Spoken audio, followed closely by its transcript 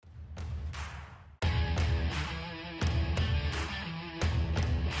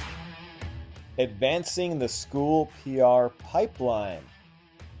Advancing the school PR pipeline.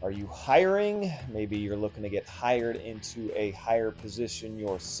 Are you hiring? Maybe you're looking to get hired into a higher position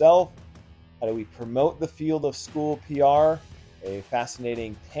yourself. How do we promote the field of school PR? A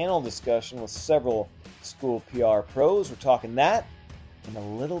fascinating panel discussion with several school PR pros. We're talking that and a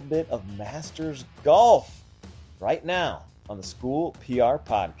little bit of Masters golf right now on the School PR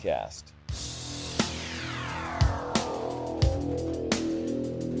Podcast.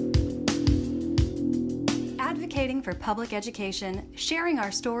 Advocating for public education, sharing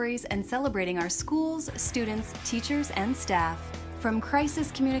our stories, and celebrating our schools, students, teachers, and staff. From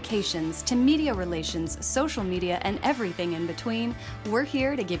crisis communications to media relations, social media, and everything in between, we're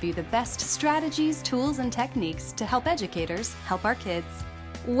here to give you the best strategies, tools, and techniques to help educators help our kids.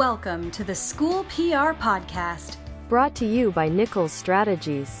 Welcome to the School PR Podcast, brought to you by Nichols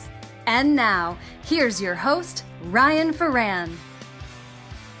Strategies. And now, here's your host, Ryan Ferran.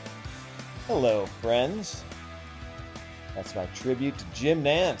 Hello, friends. That's my tribute to Jim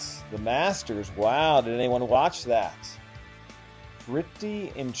Nantz, the Masters. Wow, did anyone watch that?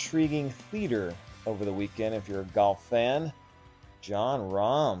 Pretty intriguing theater over the weekend if you're a golf fan. Jon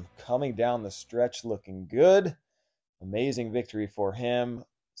Rahm coming down the stretch looking good. Amazing victory for him.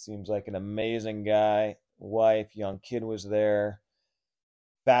 Seems like an amazing guy. Wife, young kid was there.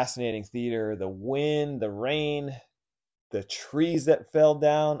 Fascinating theater. The wind, the rain, the trees that fell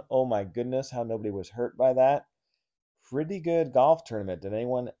down. Oh my goodness, how nobody was hurt by that. Pretty good golf tournament. Did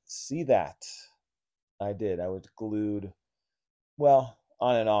anyone see that? I did. I was glued, well,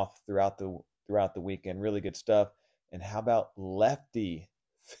 on and off throughout the weekend. Really good stuff. And how about lefty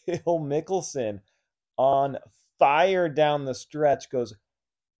Phil Mickelson on fire down the stretch, goes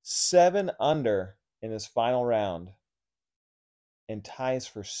 7 under in his final round and ties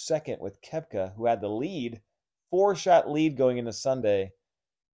for second with Koepka, who had the lead, 4-shot lead going into Sunday,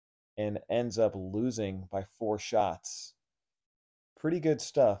 and ends up losing by 4 shots. Pretty good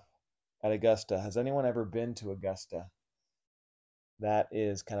stuff at Augusta. Has anyone ever been to Augusta? That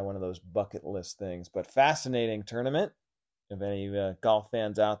is kind of one of those bucket list things. But fascinating tournament. If any golf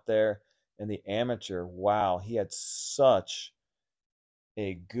fans out there, and the amateur, wow, he had such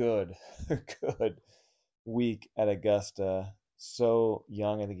a good week at Augusta. So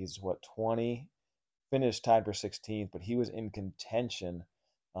young. I think he's 20. Finished tied for 16th, but he was in contention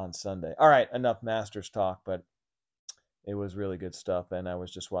on Sunday. All right, enough Masters talk, but it was really good stuff, and I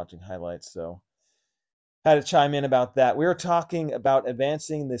was just watching highlights, so had to chime in about that. We were talking about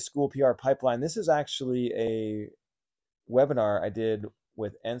advancing the school PR pipeline. This is actually a webinar I did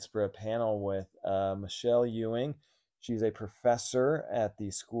with NSPRA, a panel with Michele Ewing. She's a professor at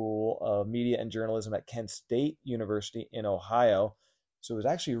the School of Media and Journalism at Kent State University in Ohio. So it was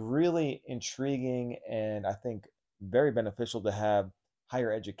actually really intriguing and I think very beneficial to have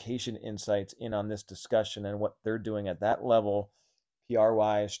higher education insights in on this discussion and what they're doing at that level,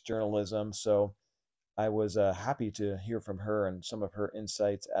 PR-wise, journalism. So I was happy to hear from her and some of her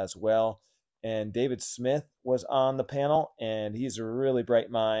insights as well. And David Smith was on the panel, and he's a really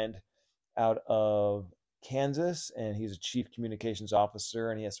bright mind out of Kansas, and he's a chief communications officer,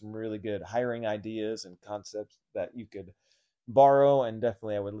 and he has some really good hiring ideas and concepts that you could borrow, and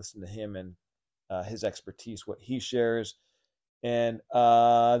definitely I would listen to him and his expertise, what he shares. And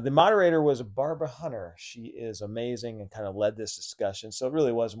the moderator was Barbara Hunter. She is amazing and kind of led this discussion. So it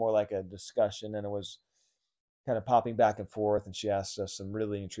really was more like a discussion, and it was kind of popping back and forth, and she asked us some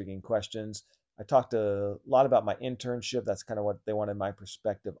really intriguing questions. I talked a lot about my internship. That's kind of what they wanted my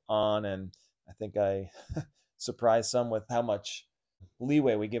perspective on, and I think I surprised some with how much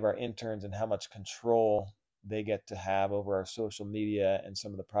leeway we give our interns and how much control they get to have over our social media and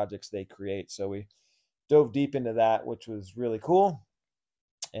some of the projects they create. So we dove deep into that, which was really cool.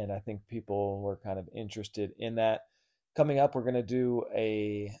 And I think people were kind of interested in that. Coming up, we're going to do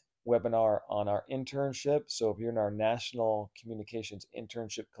a webinar on our internship. So if you're in our National Communications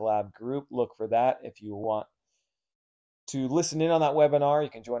Internship Collab group, look for that. If you want to listen in on that webinar, you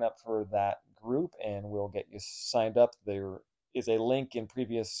can join up for that group and we'll get you signed up. There is a link in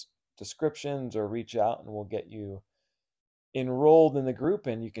previous descriptions, or reach out and we'll get you enrolled in the group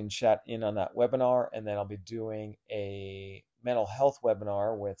and you can chat in on that webinar. And then I'll be doing a mental health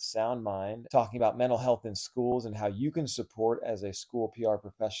webinar with Sound Mind, talking about mental health in schools and how you can support as a school PR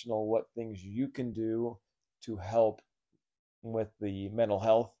professional, what things you can do to help with the mental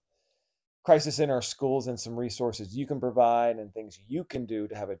health crisis in our schools, and some resources you can provide and things you can do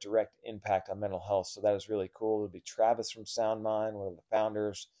to have a direct impact on mental health. So that is really cool. It'll be Travis from Sound Mind, one of the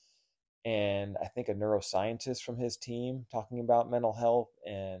founders, and I think a neuroscientist from his team, talking about mental health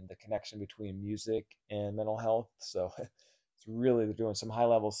and the connection between music and mental health. So they're doing some high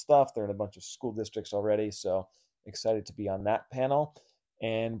level stuff. They're in a bunch of school districts already. So excited to be on that panel.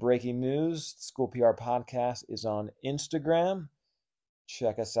 And breaking news, School PR Podcast is on Instagram.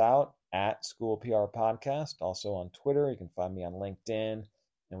 Check us out at School PR Podcast. Also on Twitter. You can find me on LinkedIn.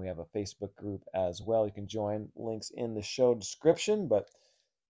 And we have a Facebook group as well. You can join, links in the show description. But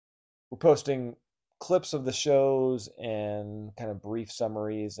we're posting clips of the shows and kind of brief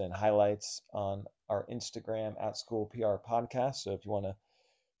summaries and highlights on our Instagram at School PR Podcast. So if you want a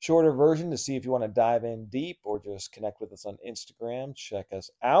shorter version to see if you want to dive in deep or just connect with us on Instagram, check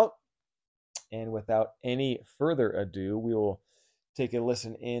us out. And without any further ado, we will take a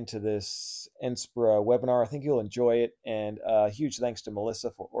listen into this NSPRA webinar. I think you'll enjoy it. And huge thanks to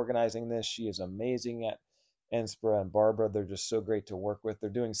Melissa for organizing this. She is amazing at NSPRA, and Barbara. They're just so great to work with. They're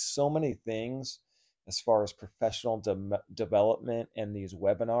doing so many things as far as professional development and these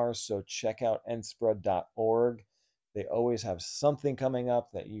webinars. So check out nspra.org. They always have something coming up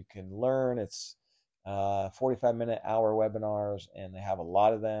that you can learn. It's 45-minute hour webinars, and they have a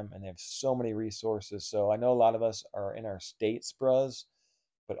lot of them, and they have so many resources. So I know a lot of us are in our state SPRAs,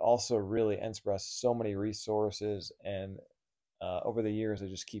 but also really NSPRA has so many resources, and over the years, they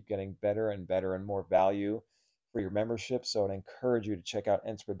just keep getting better and better and more value for your membership. So I'd encourage you to check out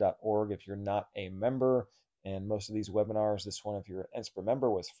nspra.org if you're not a member. And most of these webinars, this one, if you're an NSPRA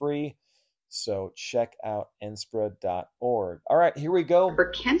member, was free. So check out nspra.org. All right, here we go. For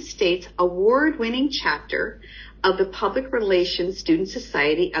Kent State's award-winning chapter of the Public Relations Student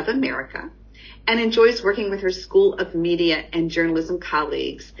Society of America, and enjoys working with her School of Media and Journalism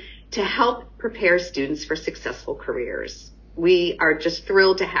colleagues to help prepare students for successful careers. We are just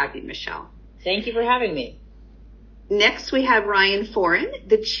thrilled to have you, Michele. Thank you for having me. Next, we have Ryan Foran,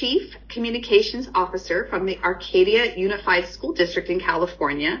 the Chief Communications Officer from the Arcadia Unified School District in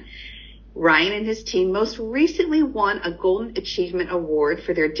California. Ryan and his team most recently won a Golden Achievement Award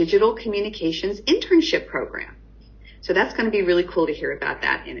for their Digital Communications Internship Program. So that's going to be really cool to hear about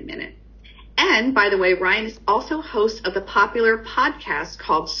that in a minute. And, by the way, Ryan is also host of the popular podcast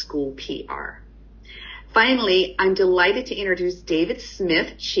called School PR. Finally, I'm delighted to introduce David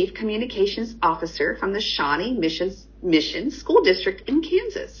Smith, Chief Communications Officer from the Shawnee Mission School District in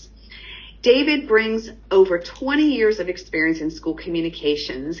Kansas. David brings over 20 years of experience in school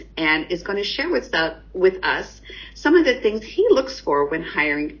communications and is going to share with us some of the things he looks for when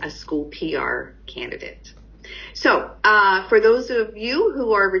hiring a school PR candidate. So for those of you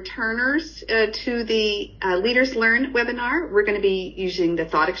who are returners to the Leaders Learn webinar, we're going to be using the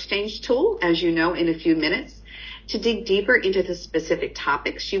Thought Exchange tool, as you know, in a few minutes, to dig deeper into the specific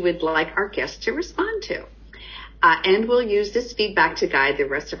topics you would like our guests to respond to. And we'll use this feedback to guide the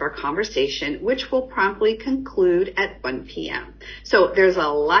rest of our conversation, which will promptly conclude at 1 p.m. So there's a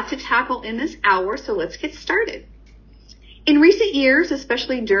lot to tackle in this hour, so let's get started. In recent years,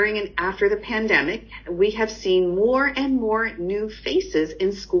 especially during and after the pandemic, we have seen more and more new faces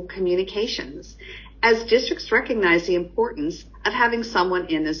in school communications as districts recognize the importance of having someone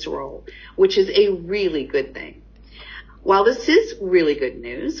in this role, which is a really good thing. While this is really good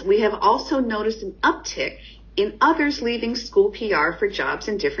news, we have also noticed an uptick in others leaving school PR for jobs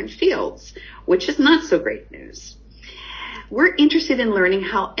in different fields, which is not so great news. We're interested in learning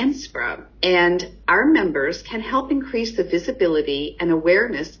how NSPRA and our members can help increase the visibility and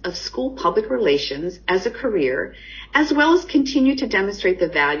awareness of school public relations as a career, as well as continue to demonstrate the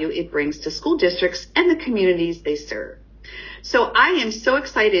value it brings to school districts and the communities they serve. So I am so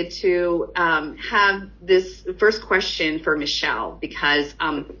excited to have this first question for Michele, because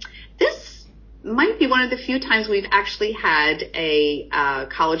this might be one of the few times we've actually had a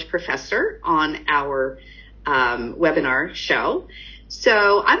college professor on our webinar show.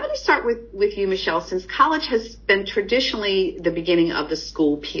 So I'm going to start with you, Michele, since college has been traditionally the beginning of the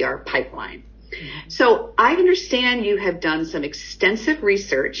school PR pipeline. So I understand you have done some extensive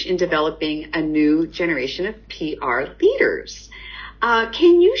research in developing a new generation of PR leaders.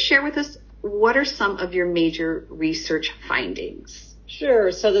 Can you share with us what are some of your major research findings?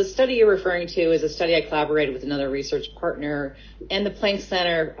 Sure. So the study you're referring to is a study I collaborated with another research partner and the Planck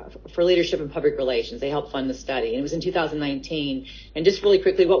Center for Leadership and Public Relations. They helped fund the study, and it was in 2019. And just really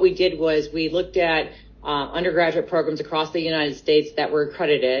quickly, what we did was we looked at undergraduate programs across the United States that were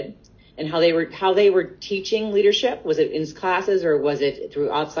accredited and how they were teaching leadership. Was it in classes or was it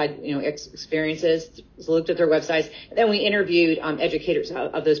through outside experiences? So looked at their websites, and then we interviewed educators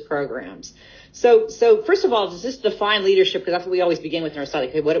of those programs. So first of all, just define leadership, because that's what we always begin with in our study.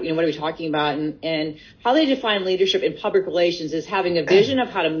 Okay, what are we talking about? And how they define leadership in public relations is having a vision of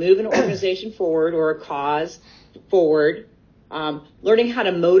how to move an organization forward or a cause forward, learning how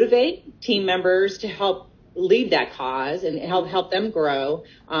to motivate team members to help lead that cause and help them grow,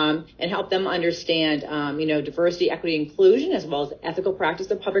 and help them understand, diversity, equity, inclusion, as well as ethical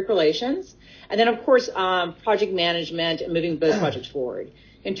practice of public relations. And then, of course, project management and moving those projects forward.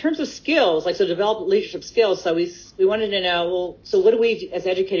 In terms of skills, develop leadership skills. So we wanted to know, well, so what do we as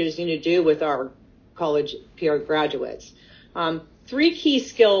educators need to do with our college PR graduates? 3 key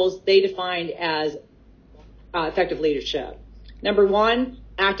skills they defined as effective leadership. Number 1,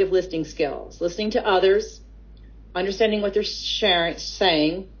 active listening skills, listening to others, understanding what they're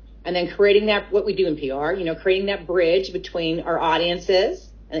saying, and then creating that, what we do in PR, creating that bridge between our audiences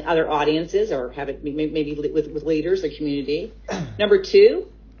and other audiences, or have it maybe with leaders or community. Number 2,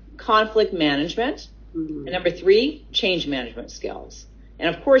 conflict management. Mm-hmm. And number 3, change management skills.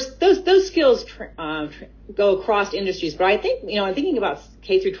 And of course, those skills go across industries. But I think, I'm thinking about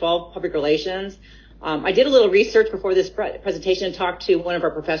K through 12 public relations. I did a little research before this presentation and talked to one of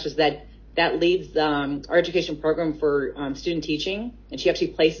our professors that leads our education program for student teaching, and she actually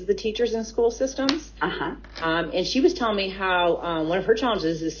places the teachers in school systems. And she was telling me how one of her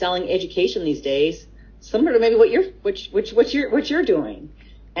challenges is selling education these days, similar to maybe what you're doing,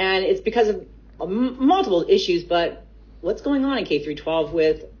 and it's because of multiple issues. But what's going on in K through 12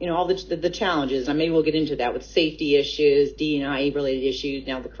 with all the challenges, and maybe we'll get into that with safety issues, D&I related issues,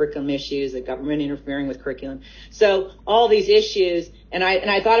 now the curriculum issues, the government interfering with curriculum. So all these issues, and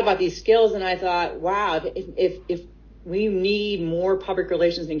I thought about these skills, and I thought, wow, if we need more public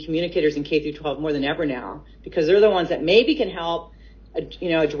relations and communicators in K through 12 more than ever now, because they're the ones that maybe can help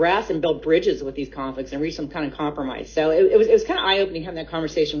address and build bridges with these conflicts and reach some kind of compromise. So it was kind of eye-opening having that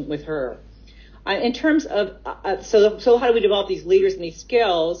conversation with her. In terms of, so how do we develop these leaders and these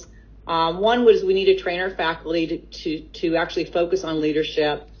skills? One was we need to train our faculty to actually focus on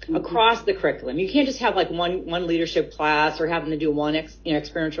leadership across the curriculum. You can't just have one leadership class or have them to do one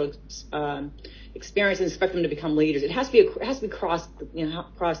experiential experience and expect them to become leaders. It has to be across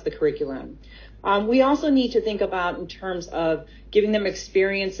the curriculum. We also need to think about in terms of giving them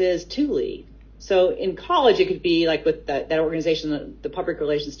experiences to lead. So in college, it could be like with that organization, the Public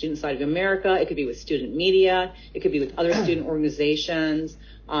Relations Student Society of America. It could be with student media. It could be with other student organizations.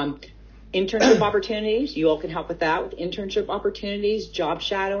 Internship opportunities. You all can help with that, with internship opportunities, job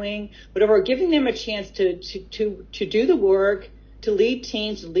shadowing, whatever. Giving them a chance to do the work, to lead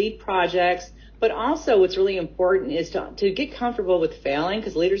teams, to lead projects. But also, what's really important is to get comfortable with failing,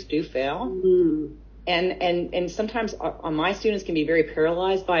 because leaders do fail. Mm. And sometimes my students can be very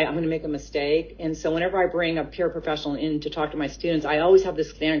paralyzed by, I'm going to make a mistake. And so whenever I bring a peer professional in to talk to my students, I always have this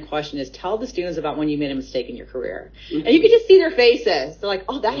standard question is, tell the students about when you made a mistake in your career. Mm-hmm. And you can just see their faces. They're like,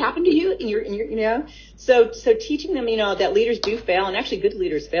 oh, that happened to you? And you're So teaching them, that leaders do fail, and actually good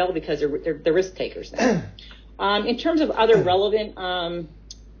leaders fail because they're risk takers now. In terms of other relevant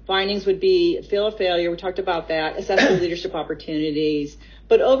findings would be fear of failure. We talked about that. Assess the leadership opportunities.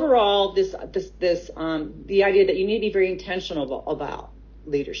 But overall, the idea that you need to be very intentional about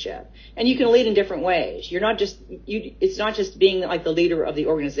leadership, and you can lead in different ways. You're not just it's not just being like the leader of the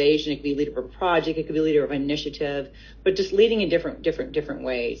organization. It could be leader of a project. It could be leader of an initiative. But just leading in different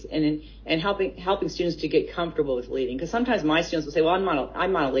ways, and helping students to get comfortable with leading. Because sometimes my students will say, "Well, I'm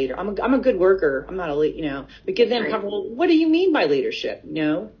not a leader. I'm a good worker. I'm not a lead." But give them comfortable. What do you mean by leadership?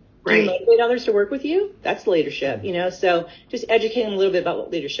 Do you motivate others to work with you? That's leadership, So just educate them a little bit about what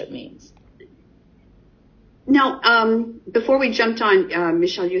leadership means. Now, before we jumped on,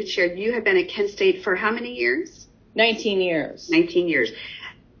 Michele, you had shared you have been at Kent State for how many years? 19 years. 19 years.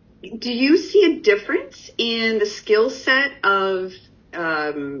 Do you see a difference in the skill set of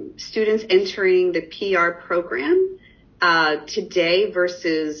students entering the PR program today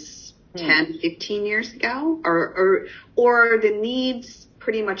versus 10, 15 years ago? Or are the needs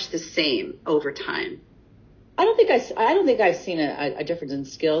pretty much the same over time? I don't think I've seen a difference in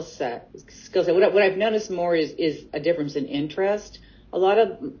skill set. What I've noticed more is a difference in interest. A lot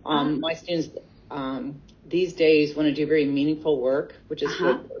of my students these days want to do very meaningful work, which is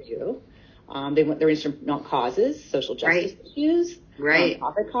good for you. They're interested in causes, social justice issues,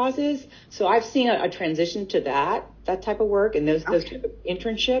 nonprofit causes. So I've seen a transition to that type of work, and those type of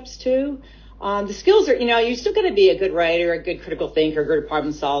internships too. The skills are, you're still going to be a good writer, a good critical thinker, a good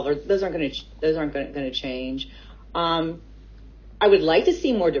problem solver. Those aren't going to change. I would like to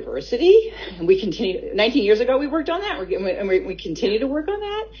see more diversity. We continue. 19 years ago, we worked on that, and we continue to work on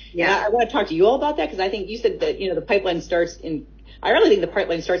that. Yeah. And I want to talk to you all about that, because I think you said that the pipeline starts in. I really think the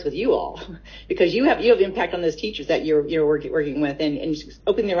pipeline starts with you all, because you have impact on those teachers that you're working with, and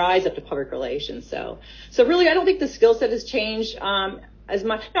opening their eyes up to public relations. So really, I don't think the skill set has changed. as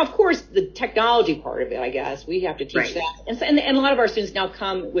much. Now, of course, the technology part of it, I guess, we have to teach Right. that. And a lot of our students now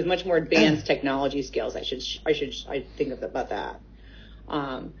come with much more advanced technology skills. I think about that.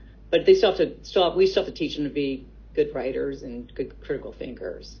 But they we still have to teach them to be good writers and good critical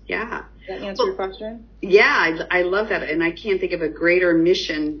thinkers. Yeah. Does that answer your question? Yeah, I love that. And I can't think of a greater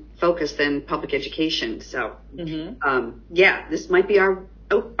mission focus than public education. So, yeah, this might be our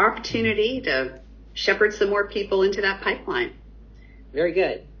opportunity to shepherd some more people into that pipeline. Very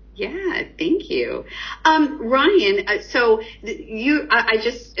good. Yeah, thank you. Ryan, I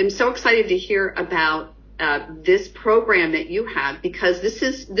just am so excited to hear about this program that you have, because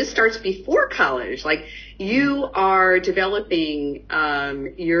this starts before college. Like, you are developing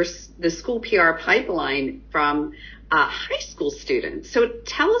the school PR pipeline from high school students. So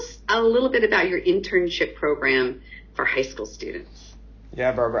tell us a little bit about your internship program for high school students.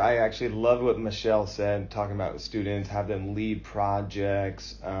 Yeah, Barbara, I actually loved what Michele said, talking about students, have them lead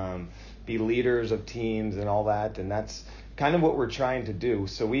projects, be leaders of teams and all that. And that's kind of what we're trying to do.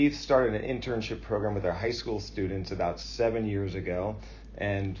 So we've started an internship program with our high school students about 7 years ago.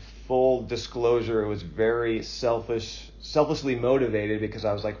 And full disclosure, it was very selfishly motivated, because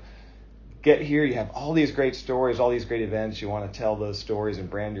I was like, get here, you have all these great stories, all these great events, you want to tell those stories and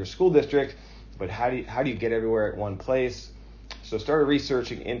brand your school district, but how do you get everywhere at one place? So started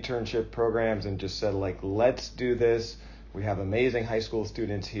researching internship programs and just said, like, let's do this. We have amazing high school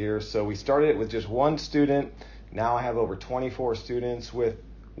students here. So we started it with just one student. Now I have over 24 students with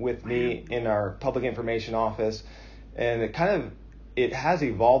me in our public information office. And it has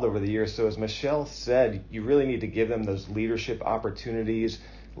evolved over the years. So as Michele said, you really need to give them those leadership opportunities,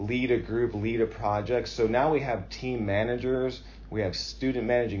 lead a group, lead a project. So now we have team managers. We have student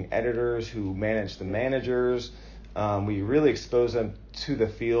managing editors who manage the managers. We really expose them to the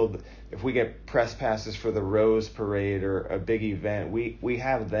field. If we get press passes for the Rose Parade or a big event, we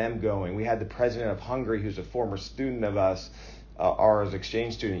have them going. We had the president of Hungary, who's a former student of us, ours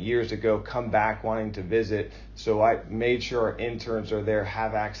exchange student years ago, come back wanting to visit. So I made sure our interns are there,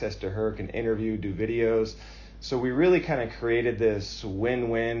 have access to her, can interview, do videos. So we really kind of created this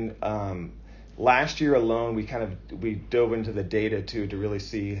win-win. Last year alone, we dove into the data too to really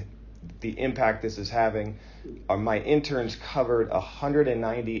see the impact this is having. My interns covered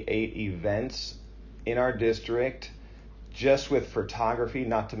 198 events in our district just with photography,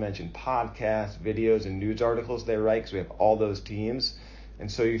 not to mention podcasts, videos, and news articles they write, because we have all those teams.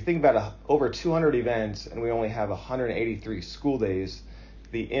 And so you think about over 200 events, and we only have 183 school days,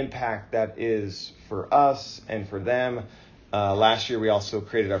 the impact that is for us and for them. Last year, we also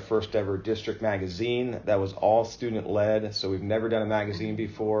created our first ever district magazine that was all student led. So we've never done a magazine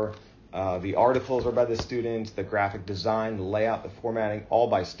before. The articles are by the students, the graphic design, the layout, the formatting, all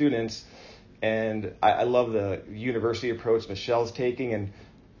by students. And I love the university approach Michele's taking. And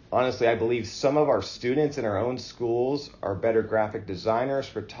honestly, I believe some of our students in our own schools are better graphic designers,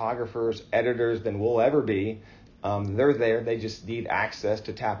 photographers, editors than we'll ever be. They're there. They just need access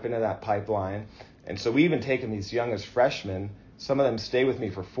to tap into that pipeline. And so we even take them as young as freshmen. Some of them stay with me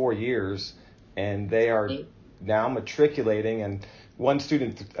for 4 years, and they are now matriculating. And one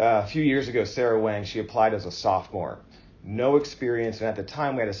student a few years ago, Sarah Wang, she applied as a sophomore. No experience. And at the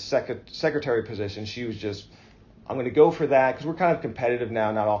time, we had a secretary position. She was just, I'm going to go for that, because we're kind of competitive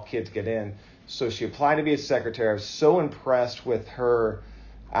now. Not all kids get in. So she applied to be a secretary. I was so impressed with her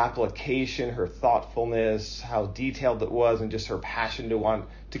application, her thoughtfulness, how detailed it was, and just her passion to want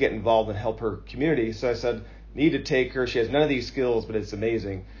to get involved and help her community. So I said, need to take her. She has none of these skills, but it's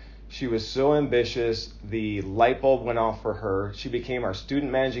amazing. She was so ambitious. The light bulb went off for her. She became our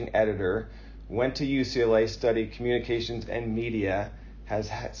student managing editor, went to UCLA, studied communications and media, has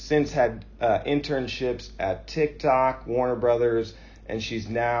since had internships at TikTok, Warner Brothers, and she's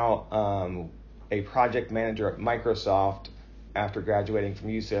now a project manager at Microsoft after graduating from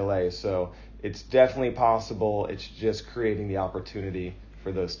UCLA. So it's definitely possible. It's just creating the opportunity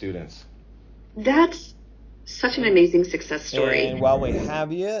for those students. That's such an amazing success story. And while we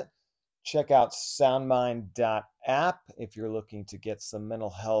have you, check out soundmind.app if you're looking to get some mental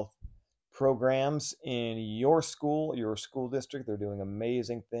health programs in your school district. They're doing an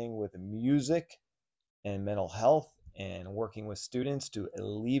amazing thing with music and mental health and working with students to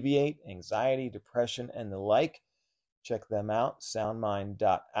alleviate anxiety, depression, and the like. Check them out,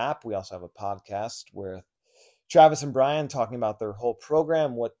 soundmind.app. We also have a podcast where Travis and Brian talking about their whole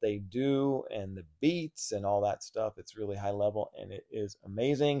program, what they do, and the beats and all that stuff. It's really high level, and it is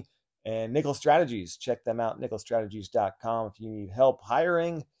amazing. And Nickel Strategies, check them out, nickelstrategies.com. If you need help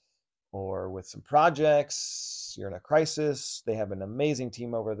hiring or with some projects, you're in a crisis, they have an amazing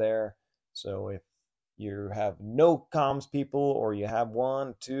team over there. So if you have no comms people, or you have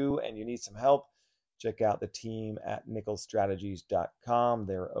one, two, and you need some help, check out the team at nickelstrategies.com.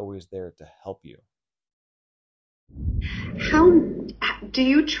 They're always there to help you. How do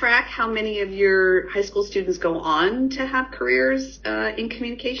you track how many of your high school students go on to have careers in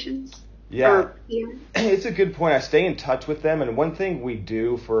communications? Yeah, it's a good point. I stay in touch with them, and one thing we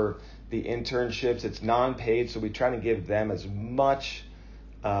do for the internships, it's non-paid, so we try to give them as much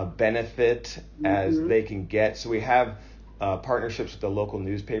benefit as they can get. So we have partnerships with the local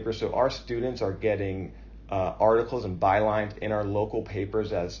newspaper, so our students are getting articles and bylines in our local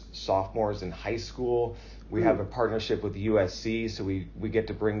papers as sophomores in high school. We have a partnership with USC, so we get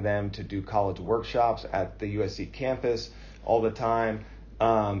to bring them to do college workshops at the USC campus all the time.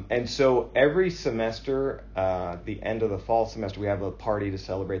 And so every semester, the end of the fall semester, we have a party to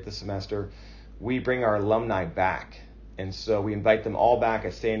celebrate the semester. We bring our alumni back. And so we invite them all back. I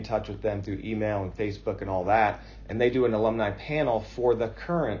stay in touch with them through email and Facebook and all that. And they do an alumni panel for the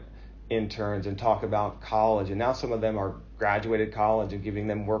current interns and talk about college. And now some of them are graduated college and giving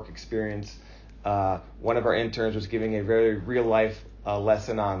them work experience. One of our interns was giving a very real life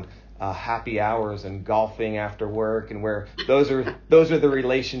lesson on happy hours and golfing after work, and where those are the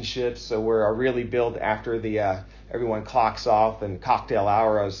relationships. So we're really built after the everyone clocks off and cocktail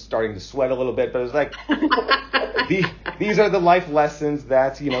hour. I was starting to sweat a little bit, but it was like these are the life lessons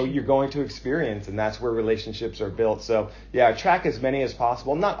that you're going to experience, and that's where relationships are built. So yeah, I track as many as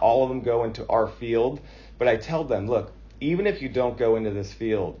possible. Not all of them go into our field, but I tell them, look, even if you don't go into this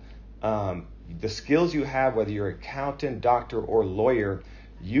field, the skills you have, whether you're accountant, doctor, or lawyer,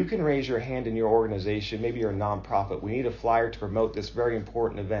 you can raise your hand in your organization. Maybe you're a nonprofit. We need a flyer to promote this very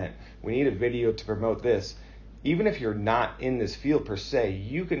important event. We need a video to promote this. Even if you're not in this field per se,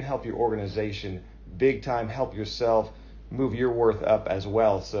 you can help your organization big time, help yourself, move your worth up as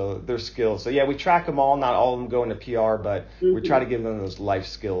well. So there's skills. So yeah, we track them all. Not all of them go into PR, but we try to give them those life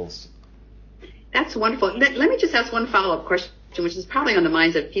skills. That's wonderful. Let me just ask one follow-up question, which is probably on the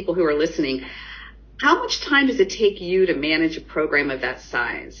minds of people who are listening. How much time does it take you to manage a program of that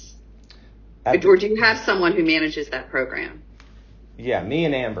size? Or do you have someone who manages that program? Yeah, me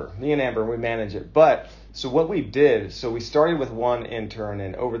and Amber, we manage it. But so what we did, so we started with one intern,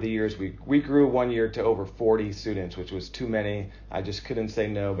 and over the years we grew 1 year to over 40 students, which was too many. I just couldn't say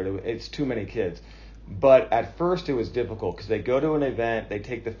no, but it's too many kids. But at first it was difficult because they go to an event, they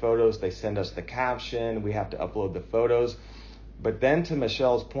take the photos, they send us the caption, we have to upload the photos. But then, to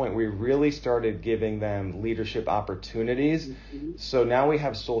Michelle's point, we really started giving them leadership opportunities. So now we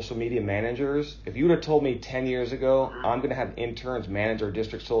have social media managers. If you would have told me 10 years ago, I'm going to have interns manage our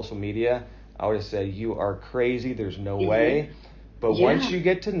district social media, I would have said, you are crazy. There's no way. But once you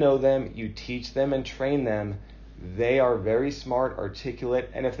get to know them, you teach them and train them. They are very smart, articulate.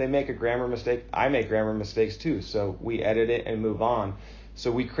 And if they make a grammar mistake, I make grammar mistakes too. So we edit it and move on.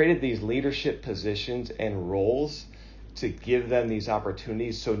 So we created these leadership positions and roles to give them these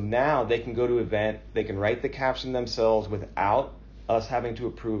opportunities. So now they can go to an event, they can write the caption themselves without us having to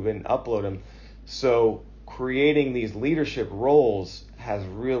approve it and upload them. So creating these leadership roles has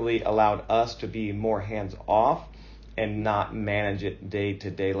really allowed us to be more hands off and not manage it day to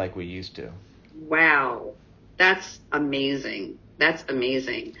day like we used to. Wow. That's amazing. That's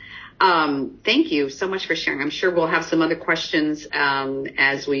amazing. Thank you so much for sharing. I'm sure we'll have some other questions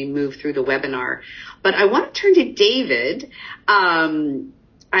as we move through the webinar. But I want to turn to David. Can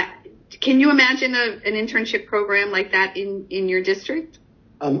you imagine an internship program like that in your district?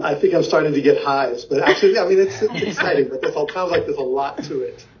 I think I'm starting to get highs, but actually, I mean, it's exciting, but it sounds like there's a lot to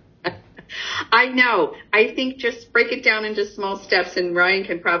it. I know. I think just break it down into small steps, and Ryan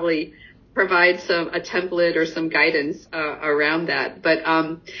can probably provide a template or some guidance around that. But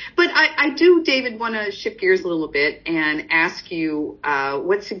I do, David, want to shift gears a little bit and ask you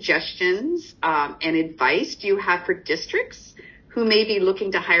what suggestions and advice do you have for districts who may be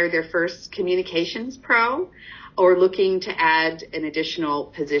looking to hire their first communications pro or looking to add an additional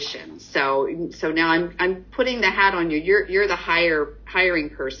position? So now I'm putting the hat on you. You're the hiring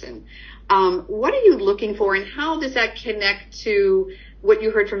person. What are you looking for, and how does that connect to what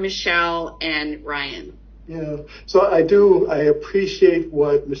you heard from Michele and Ryan? Yeah, so I appreciate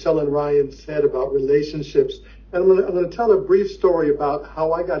what Michele and Ryan said about relationships. And I'm going to tell a brief story about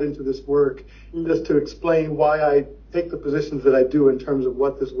how I got into this work, just to explain why I take the positions that I do in terms of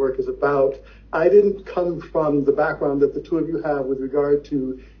what this work is about. I didn't come from the background that the two of you have with regard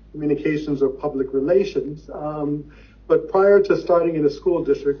to communications or public relations. But prior to starting in a school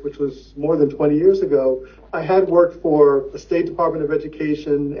district, which was more than 20 years ago, I had worked for the State Department of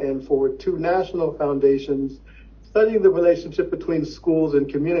Education and for 2 national foundations, studying the relationship between schools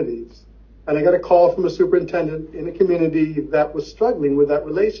and communities. And I got a call from a superintendent in a community that was struggling with that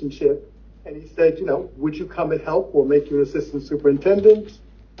relationship. And he said, would you come and help? We'll make you an assistant superintendent.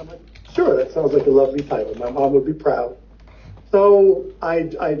 I'm like, sure, that sounds like a lovely title. My mom would be proud. So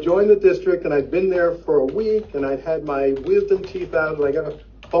I joined the district, and I'd been there for a week, and I'd had my wisdom teeth out, and I got a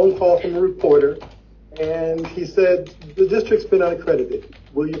phone call from a reporter, and he said, the district's been unaccredited.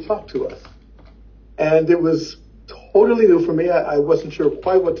 Will you talk to us? And it was totally new for me. I wasn't sure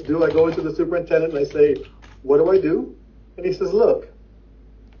quite what to do. I go into the superintendent, and I say, what do I do? And he says, look,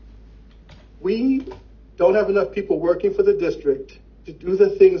 we don't have enough people working for the district to do the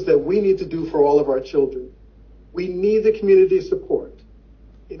things that we need to do for all of our children. We need the community support.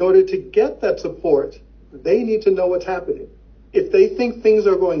 In order to get that support, they need to know what's happening. If they think things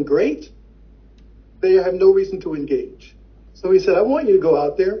are going great, they have no reason to engage. So he said, I want you to go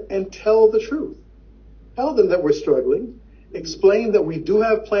out there and tell the truth. Tell them that we're struggling. Explain that we do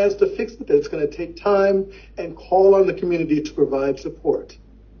have plans to fix it, that it's going to take time, and call on the community to provide support.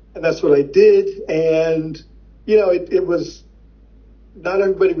 And that's what I did. And, it was, not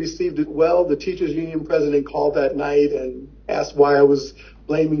everybody received it well. The teachers union president called that night and asked why I was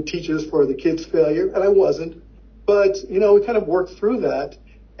blaming teachers for the kids' failure, and I wasn't. But, we kind of worked through that.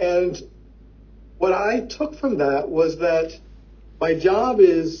 And what I took from that was that my job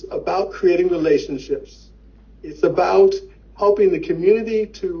is about creating relationships. It's about helping the community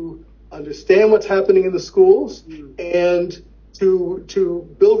to understand what's happening in the schools and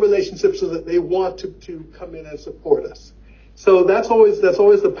to build relationships so that they want to come in and support us. So that's always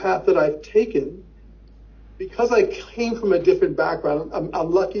the path that I've taken. Because I came from a different background,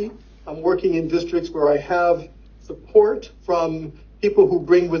 I'm lucky. I'm working in districts where I have support from people who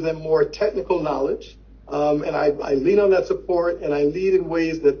bring with them more technical knowledge. And I lean on that support, and I lead in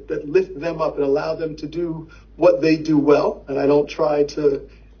ways that lift them up and allow them to do what they do well. And I don't try to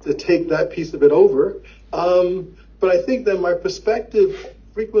take that piece of it over. But I think that my perspective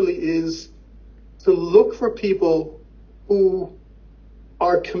frequently is to look for people who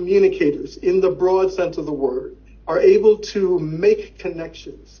are communicators in the broad sense of the word, are able to make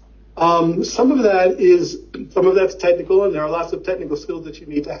connections. Some of that's technical, and there are lots of technical skills that you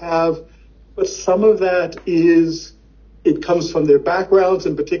need to have, but some of that it comes from their backgrounds,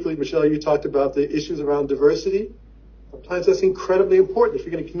 and particularly, Michele, you talked about the issues around diversity. Sometimes that's incredibly important. If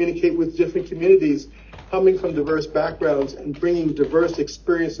you're going to communicate with different communities coming from diverse backgrounds and bringing diverse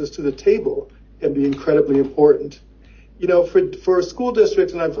experiences to the table can be incredibly important. For school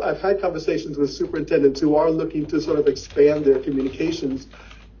districts, and I've had conversations with superintendents who are looking to sort of expand their communications.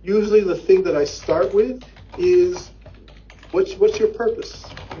 Usually the thing that I start with is, what's your purpose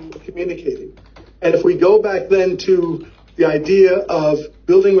in communicating? And if we go back then to the idea of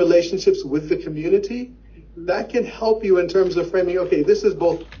building relationships with the community, that can help you in terms of framing, okay, this is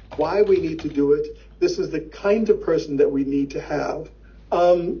both why we need to do it, this is the kind of person that we need to have.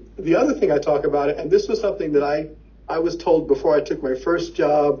 The other thing I talk about, and this was something that I was told before I took my first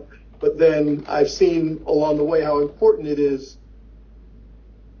job, but then I've seen along the way how important it is.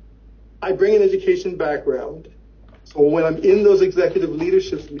 I bring an education background, so when I'm in those executive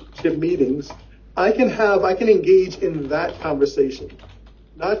leadership meetings, I can engage in that conversation,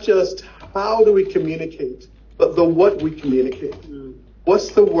 not just how do we communicate, but the what we communicate. What's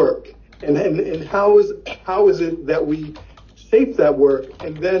the work, and how is it that we shape that work,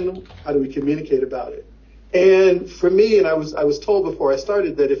 and then how do we communicate about it? And for me, and I was told before I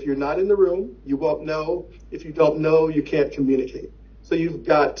started that if you're not in the room, you won't know. If you don't know, you can't communicate. So you've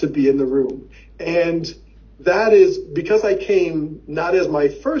got to be in the room. And that is because I came not as my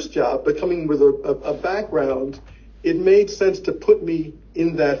first job, but coming with a background, it made sense to put me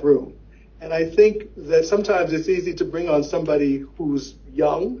in that room. And I think that sometimes it's easy to bring on somebody who's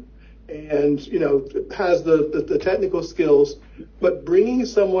young and, has the technical skills, but bringing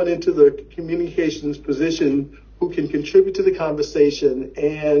someone into the communications position who can contribute to the conversation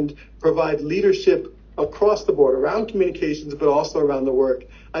and provide leadership across the board around communications, but also around the work.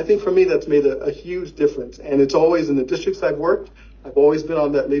 I think for me, that's made a huge difference. And it's always in the districts I've worked, I've always been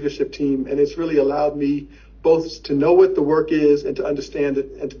on that leadership team, and it's really allowed me both to know what the work is and to understand it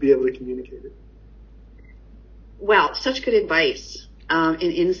and to be able to communicate it. Wow, such good advice and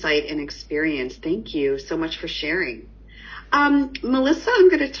insight and experience. Thank you so much for sharing. Melissa, I'm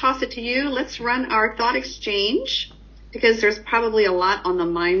going to toss it to you. Let's run our thought exchange because there's probably a lot on the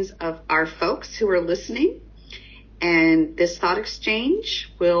minds of our folks who are listening. And this thought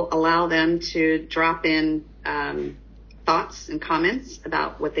exchange will allow them to drop in thoughts and comments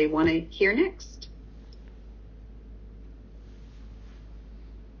about what they want to hear next.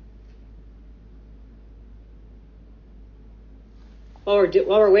 while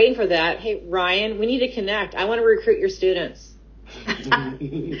we're waiting for that, hey, Ryan, we need to connect. I want to recruit your students.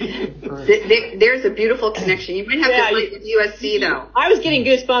 There's a beautiful connection. You might have to wait with USC though. I was getting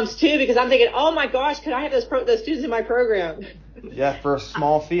goosebumps too because I'm thinking, oh my gosh, could I have those students in my program? Yeah, for a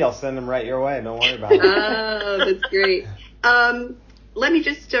small fee, I'll send them right your way. Don't worry about it. Oh, that's great. Let me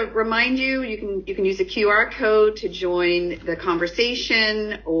just remind you, you can use a QR code to join the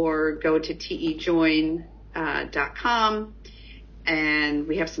conversation or go to tejoin.com. And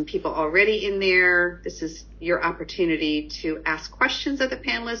we have some people already in there. This is your opportunity to ask questions of the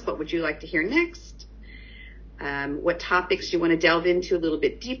panelists. What would you like to hear next? What topics you want to delve into a little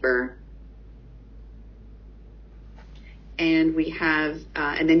bit deeper? And we have,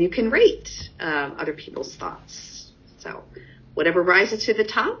 and then you can rate other people's thoughts. So whatever rises to the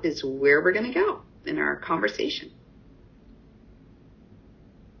top is where we're going to go in our conversation.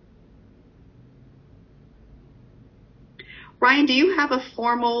 Ryan, do you have a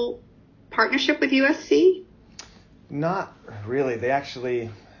formal partnership with USC? Not really. They actually,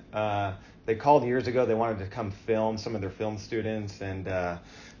 they called years ago. They wanted to come film some of their film students, and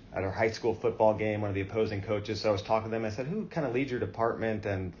at our high school football game, one of the opposing coaches, so I was talking to them. I said, who kind of leads your department?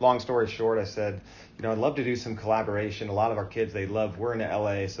 And long story short, I said, I'd love to do some collaboration. A lot of our kids, we're in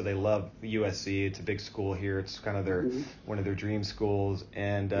LA, so they love USC. It's a big school here. It's kind of one of their dream schools.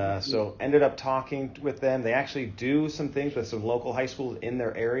 And so ended up talking with them. They actually do some things with some local high schools in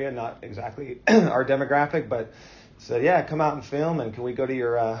their area, not exactly our demographic, but said, yeah, come out and film, and can we go to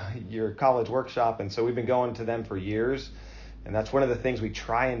your college workshop? And so we've been going to them for years. And that's one of the things we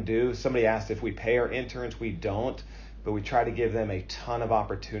try and do. Somebody asked if we pay our interns. We don't, but we try to give them a ton of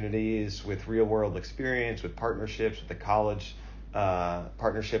opportunities with real world experience, with partnerships, with the college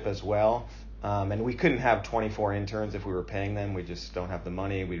partnership as well. And we couldn't have 24 interns if we were paying them. We just don't have the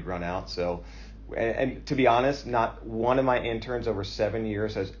money. We'd run out. So, and to be honest, not one of my interns over 7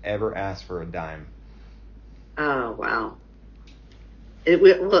 years has ever asked for a dime. Oh, wow.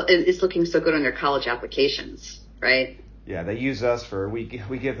 It's looking so good on their college applications, right? Yeah, they use us we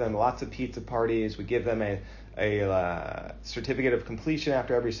give them lots of pizza parties. We give them a certificate of completion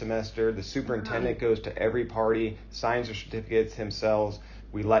after every semester. The superintendent goes to every party, signs their certificates themselves.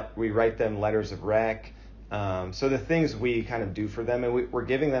 We write them letters of rec. So the things we kind of do for them, and we're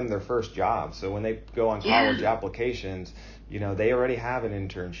giving them their first job. So when they go on college applications, they already have an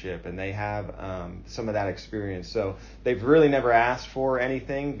internship and they have some of that experience. So they've really never asked for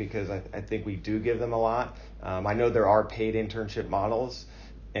anything because I think we do give them a lot. I know there are paid internship models.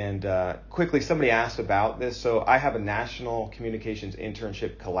 And quickly, somebody asked about this. So I have a national communications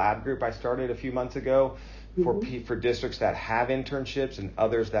internship collab group I started a few months ago for districts that have internships and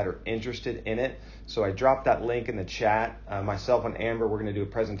others that are interested in it. So I dropped that link in the chat. Myself and Amber, we're going to do a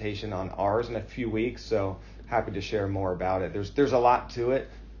presentation on ours in a few weeks. So happy to share more about it. There's a lot to it,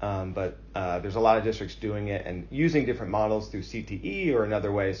 but there's a lot of districts doing it and using different models through CTE or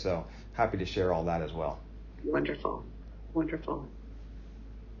another way. So happy to share all that as well. Wonderful. Wonderful.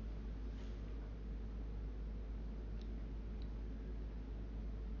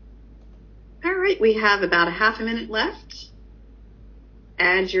 All right, we have about a half a minute left.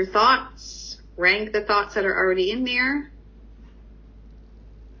 Add your thoughts, rank the thoughts that are already in there.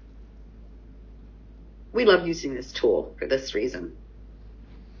 We love using this tool for this reason.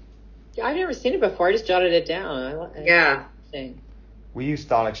 Yeah, I've never seen it before. I just jotted it down. Yeah. We use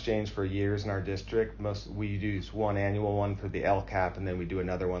Thought Exchange for years in our district. We use one annual one for the LCAP, and then we do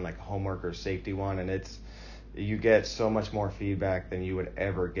another one like a homework or safety one, and you get so much more feedback than you would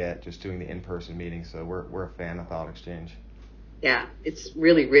ever get just doing the in-person meeting. So we're a fan of Thought Exchange. Yeah, it's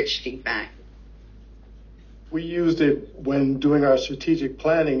really rich feedback. We used it when doing our strategic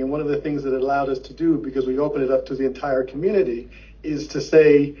planning, and one of the things that it allowed us to do, because we opened it up to the entire community, is to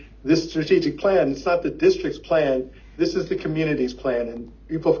say this strategic plan, it's not the district's plan, this is the community's plan, and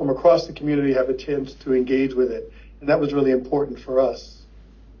people from across the community have a chance to engage with it, and that was really important for us.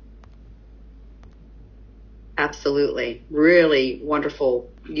 Absolutely. Really wonderful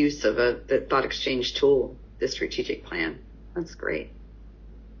use of the Thought Exchange tool, the strategic plan. That's great.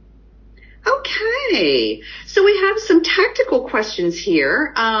 Okay, so we have some tactical questions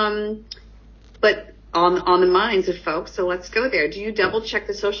here, but on the minds of folks, so let's go there. Do you double check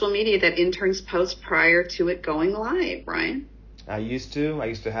the social media that interns post prior to it going live, Brian? I used to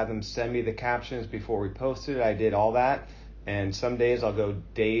have them send me the captions before we posted it. I did all that, and some days I'll go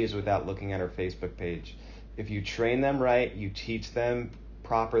days without looking at our Facebook page. If you train them right, you teach them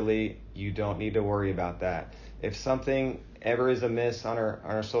properly, you don't need to worry about that. If something ever is amiss on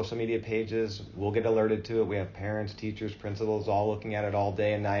our social media pages, we'll get alerted to it. We have parents, teachers, principals all looking at it all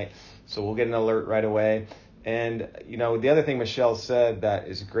day and night, so we'll get an alert right away. And, the other thing Michelle said that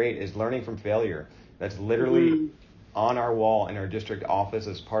is great is learning from failure. That's literally Mm-hmm. on our wall in our district office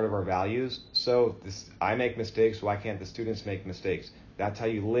as part of our values. So I make mistakes. Why can't the students make mistakes? That's how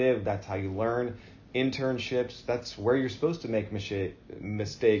you live. That's how you learn. Internships, that's where you're supposed to make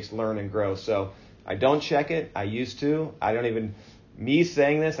mistakes, learn, and grow. So I don't check it. I used to. Me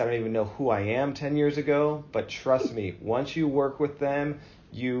saying this, I don't even know who I am 10 years ago. But trust me, once you work with them,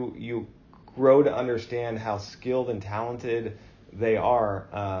 you grow to understand how skilled and talented they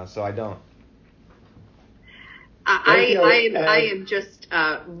are. So I don't. I am just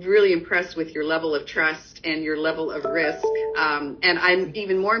really impressed with your level of trust and your level of risk. And I'm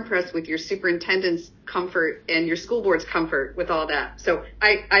even more impressed with your superintendent's comfort and your school board's comfort with all that. So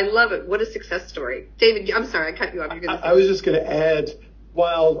I love it. What a success story. David, I'm sorry, I cut you off. You're gonna say I was just going to add,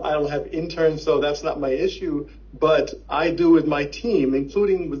 while I don't have interns, so that's not my issue, but I do with my team,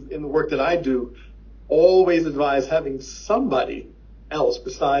 including in the work that I do, always advise having somebody else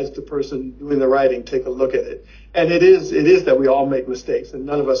besides the person doing the writing take a look at it. And it is that we all make mistakes, and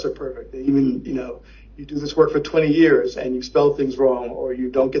none of us are perfect. Even, you do this work for 20 years and you spell things wrong, or you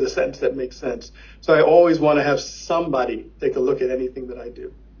don't get a sentence that makes sense. So I always want to have somebody take a look at anything that I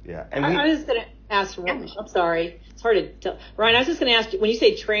do. Yeah. I was going to ask, I'm sorry, it's hard to tell. Ryan, I was just going to ask you, when you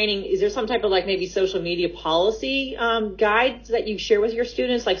say training, is there some type of maybe social media policy guides that you share with your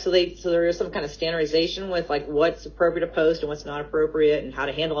students? So there is some kind of standardization with what's appropriate to post and what's not appropriate, and how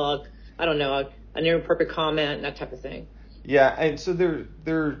to handle an inappropriate comment and that type of thing. Yeah, and so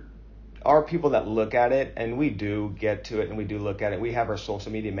there are people that look at it, and we do get to it, and we do look at it. We have our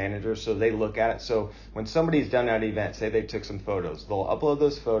social media managers, so they look at it. So when somebody's done that event, say they took some photos, they'll upload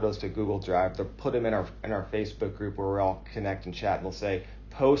those photos to Google Drive. They'll put them in our Facebook group where we all connect and chat, and they'll say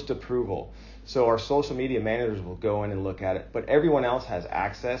post approval. So our social media managers will go in and look at it, but everyone else has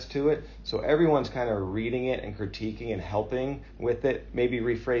access to it. So everyone's kind of reading it and critiquing and helping with it. Maybe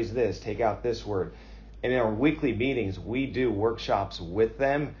rephrase this, take out this word. And in our weekly meetings, we do workshops with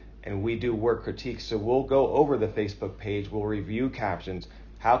them, and we do work critiques. So we'll go over the Facebook page, we'll review captions.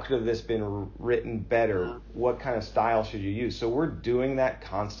 How could have this been written better? What kind of style should you use? So we're doing that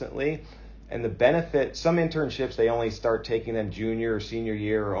constantly. And the benefit, some internships, they only start taking them junior or senior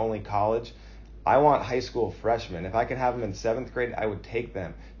year or only college. I want high school freshmen. If I could have them in 7th grade, I would take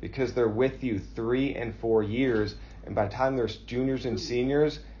them, because they're with you 3 and 4 years. And by the time they're juniors and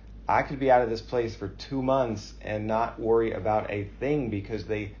seniors, I could be out of this place for 2 months and not worry about a thing, because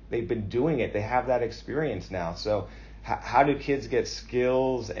they've been doing it. They have that experience now. So how do kids get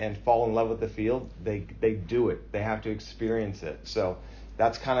skills and fall in love with the field? They do it. They have to experience it. So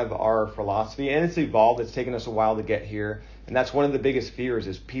that's kind of our philosophy, and it's evolved. It's taken us a while to get here, and that's one of the biggest fears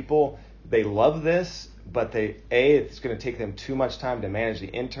is people, they love this, but it's going to take them too much time to manage the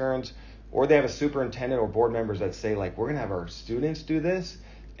interns, or they have a superintendent or board members that say we're going to have our students do this.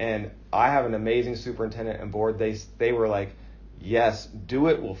 And I have an amazing superintendent and board. They were like, yes, do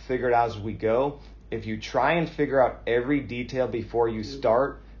it. We'll figure it out as we go. If you try and figure out every detail before you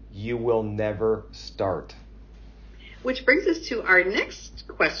start, you will never start. Which brings us to our next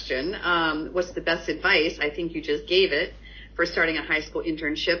question. What's the best advice? I think you just gave it for starting a high school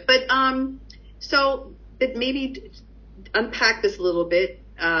internship. But maybe unpack this a little bit.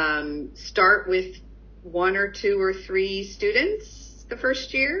 Start with 1 or 2 or 3 students the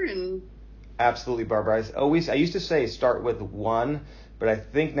first year. And absolutely, Barbara. I used to say start with 1, but I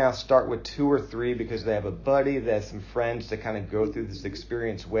think now start with 2 or 3, because they have a buddy, they have some friends to kind of go through this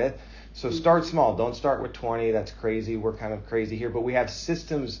experience with. So start small. Don't start with 20. That's crazy. We're kind of crazy here, but we have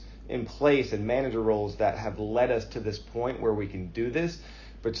systems in place and manager roles that have led us to this point where we can do this.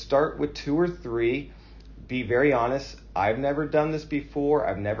 But start with 2 or 3. Be very honest. I've never done this before.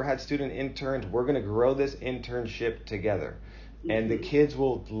 I've never had student interns. We're going to grow this internship together. And the kids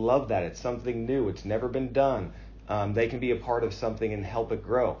will love that. It's something new. It's never been done. They can be a part of something and help it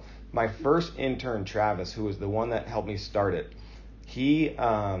grow. My first intern, Travis, who was the one that helped me start it, he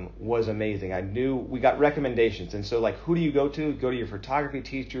was amazing. We got recommendations. And so who do you go to? Go to your photography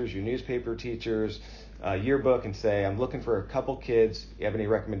teachers, your newspaper teachers, yearbook, and say, I'm looking for a couple kids. You have any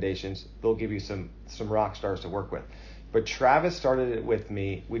recommendations? They'll give you some rock stars to work with. But Travis started it with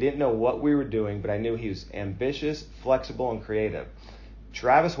me. We didn't know what we were doing, but I knew he was ambitious, flexible, and creative.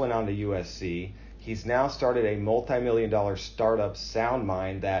 Travis went on to USC. He's now started a multi-million-dollar startup,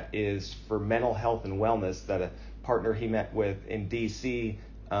 SoundMind, that is for mental health and wellness, that a partner he met with in D.C.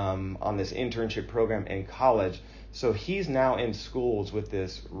 On this internship program in college. So he's now in schools with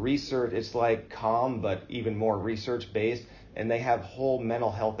this research. It's like Calm, but even more research-based. And they have whole mental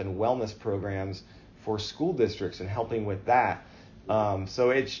health and wellness programs for school districts and helping with that. So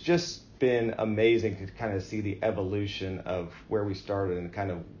it's just been amazing to kind of see the evolution of where we started and kind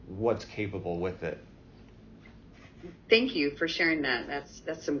of what's capable with it. Thank you for sharing that.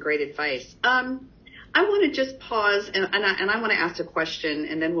 That's some great advice. I want to just pause and I want to ask a question,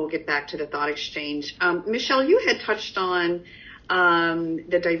 and then we'll get back to the thought exchange. Michele, you had touched on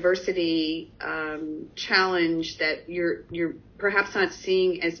the diversity challenge, that you're perhaps not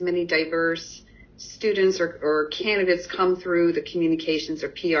seeing as many diverse students or candidates come through the communications or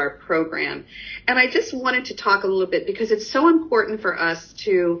PR program. And I just wanted to talk a little bit, because it's so important for us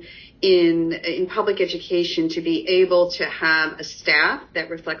to, in public education, to be able to have a staff that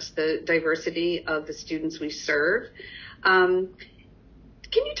reflects the diversity of the students we serve. Can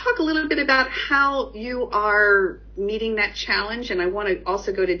you talk a little bit about how you are meeting that challenge? And I want to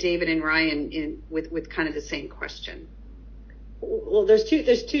also go to David and Ryan with kind of the same question. Well, there's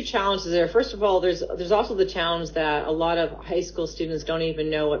two challenges there. First of all, there's also the challenge that a lot of high school students don't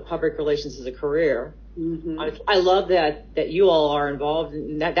even know what public relations is a career. Mm-hmm. I love that you all are involved,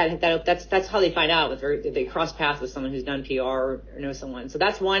 and that's how they find out, if they cross paths with someone who's done PR or know someone. So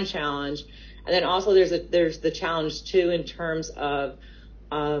that's one challenge. And then also there's the challenge too, in terms of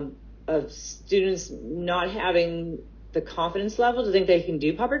students not having the confidence level to think they can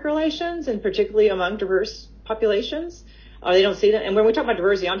do public relations, and particularly among diverse populations. They don't see that. And when we talk about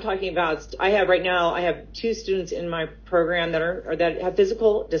diversity, I'm talking about, I have 2 students in my program that have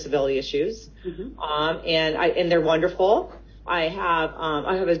physical disability issues. Mm-hmm. And they're wonderful. I have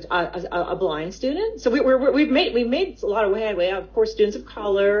a blind student. So we've made a lot of headway. Of course, students of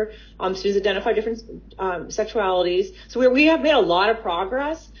color, students identify different sexualities. So we have made a lot of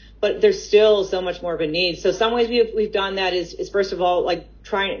progress, but there's still so much more of a need. So some ways we've done that is first of all, like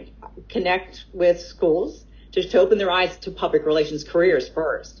trying to connect with schools to open their eyes to public relations careers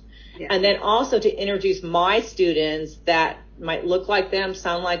first. Yeah. And then also to introduce my students that might look like them,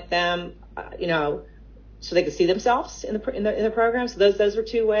 sound like them, so they can see themselves in the program. So those are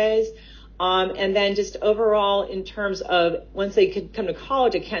 2 ways. And then just overall, in terms of once they could come to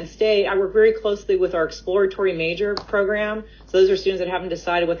college at Kent State, I work very closely with our exploratory major program. So those are students that haven't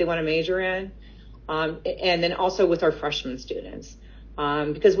decided what they want to major in. And then also with our freshman students.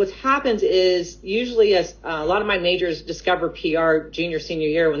 Because what happens is usually a lot of my majors discover PR junior, senior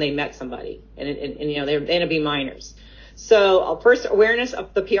year when they met somebody, and they end up being minors. So first, awareness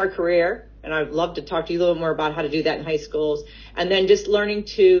of the PR career, and I'd love to talk to you a little more about how to do that in high schools, and then just learning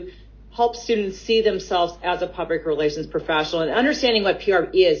to help students see themselves as a public relations professional and understanding what PR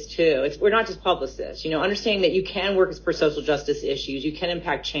is too. We're not just publicists, understanding that you can work for social justice issues, you can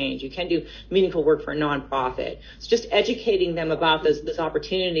impact change, you can do meaningful work for a nonprofit. It's just educating them about those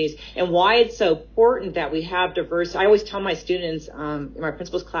opportunities and why it's so important that we have diverse. I always tell my students in my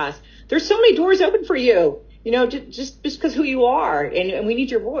principal's class, there's so many doors open for you. Just because who you are, and we need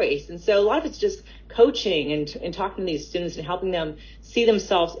your voice. And so a lot of it's just coaching and talking to these students and helping them see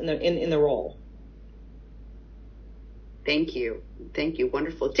themselves in the role. Thank you.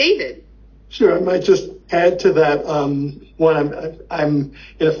 Wonderful. David. Sure. I might just add to that. I'm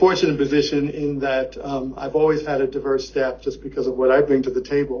in a fortunate position in that I've always had a diverse staff just because of what I bring to the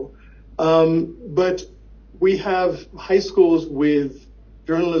table. But we have high schools with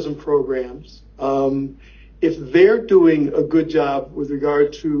journalism programs. If they're doing a good job with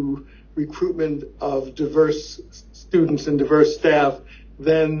regard to recruitment of diverse students and diverse staff,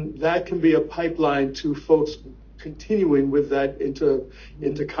 then that can be a pipeline to folks continuing with that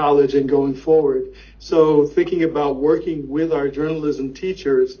into college and going forward. So thinking about working with our journalism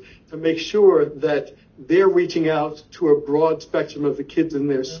teachers to make sure that they're reaching out to a broad spectrum of the kids in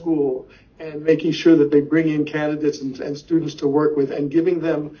their school and making sure that they bring in candidates and students to work with and giving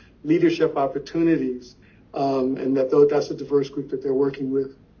them leadership opportunities. And that's a diverse group that they're working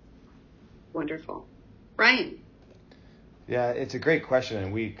with. Wonderful. Ryan. Yeah, it's a great question,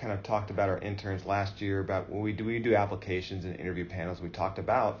 and we kind of talked about our interns last year about when we do applications and interview panels. We talked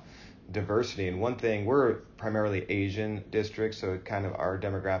about diversity, and one thing, we're primarily Asian district, so kind of our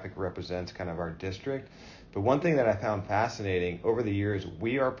demographic represents kind of our district. But one thing that I found fascinating over the years,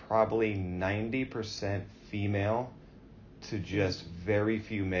 we are probably 90% female to just very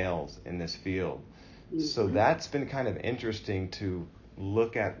few males in this field. Mm-hmm. So that's been kind of interesting to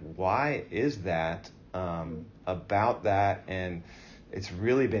look at why is that about that, and it's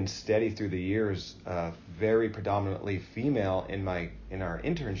really been steady through the years, very predominantly female in our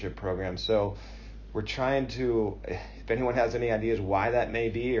internship program. So we're trying to, if anyone has any ideas why that may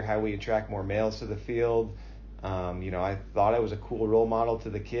be or how we attract more males to the field, I thought I was a cool role model to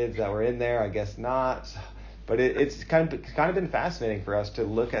the kids that were in there. I guess not. But it's kind of been fascinating for us to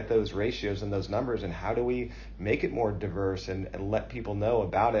look at those ratios and those numbers, and how do we make it more diverse and let people know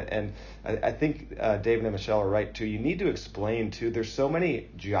about it. And I think David and Michele are right too. You need to explain too. There's so many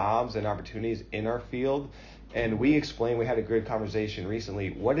jobs and opportunities in our field. And we had a good conversation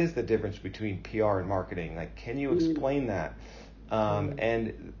recently. What is the difference between PR and marketing? Like, can you explain that?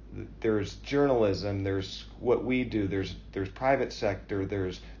 And there's journalism, there's what we do, there's private sector,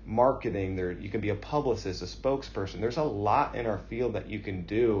 there's marketing, you can be a publicist, a spokesperson. There's a lot in our field that you can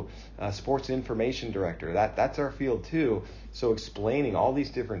do. Sports information director, that's our field too. So explaining all these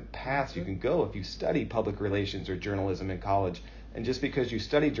different paths you can go if you study public relations or journalism in college. And just because you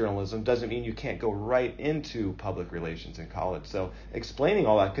study journalism doesn't mean you can't go right into public relations in college. So explaining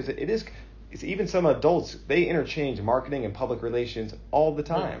all that, because it's even some adults, they interchange marketing and public relations all the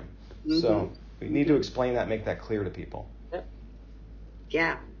time. So we need to explain that, make that clear to people.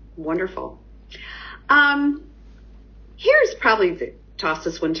 Yeah, wonderful. Here's probably toss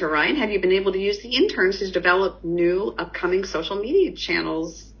this one to Ryan. Have you been able to use the interns to develop new upcoming social media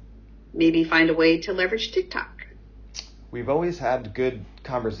channels? Maybe find a way to leverage TikTok? We've always had good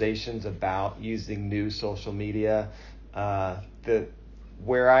conversations about using new social media.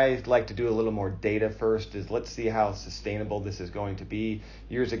 Where I like to do a little more data first is let's see how sustainable this is going to be.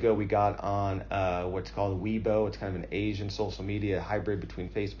 Years ago, we got on what's called Weibo. It's kind of an Asian social media hybrid between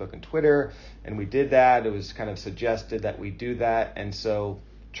Facebook and Twitter. And we did that. It was kind of suggested that we do that. And so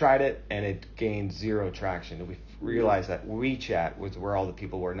tried it, and it gained zero traction. And we realized that WeChat was where all the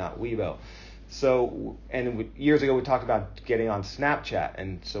people were, not Weibo. So, years ago we talked about getting on Snapchat,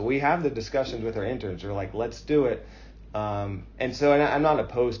 and so we have the discussions with our interns. We're like, let's do it. And I'm not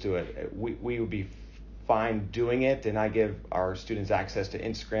opposed to it. We would be fine doing it, and I give our students access to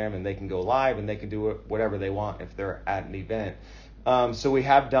Instagram, and they can go live, and they can do whatever they want if they're at an event. So we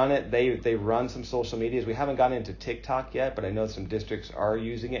have done it. They run some social medias. We haven't gotten into TikTok yet, but I know some districts are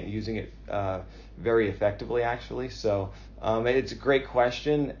using it and using it very effectively, actually. So it's a great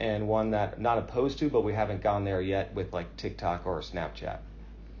question, and one that I'm not opposed to, but we haven't gone there yet with like TikTok or Snapchat.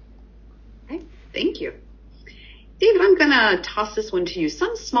 Okay, thank you. David, I'm going to toss this one to you.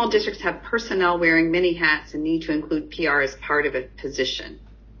 Some small districts have personnel wearing many hats and need to include PR as part of a position.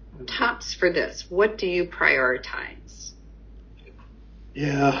 Tops for this, what do you prioritize?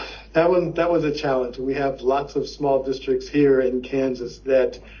 Yeah, that was a challenge. We have lots of small districts here in Kansas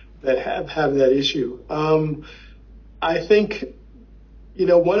that have that issue. I think,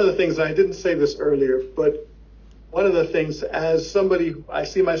 one of the things, I didn't say this earlier, but one of the things, as somebody, I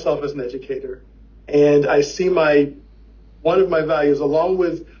see myself as an educator, and I see one of my values, along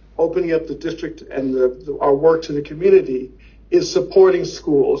with opening up the district and our work to the community, is supporting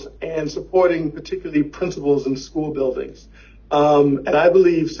schools and supporting particularly principals in school buildings. And I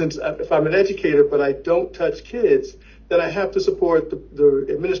believe, since if I'm an educator but I don't touch kids, then I have to support the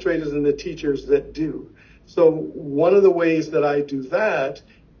administrators and the teachers that do. So one of the ways that I do that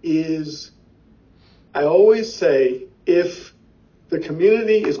is I always say, if the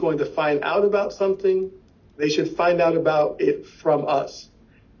community is going to find out about something, they should find out about it from us.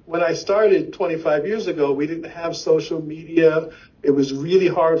 When I started 25 years ago, we didn't have social media. It was really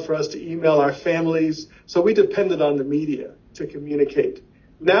hard for us to email our families. So we depended on the media to communicate.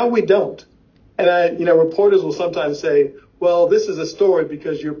 Now we don't. And reporters will sometimes say, well, this is a story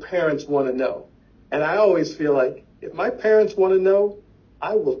because your parents want to know. And I always feel like, if my parents want to know,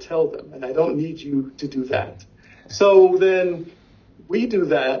 I will tell them, and I don't need you to do that. So then we do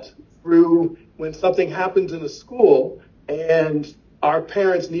that through when something happens in a school and our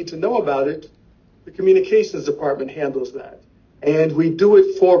parents need to know about it, the communications department handles that. And we do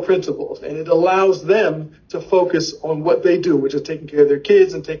it for principals, and it allows them to focus on what they do, which is taking care of their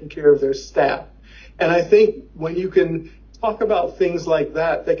kids and taking care of their staff. And I think when you can talk about things like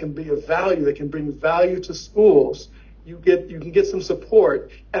that can be of value, that can bring value to schools, you can get some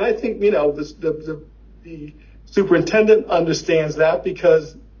support. And I think, the superintendent understands that,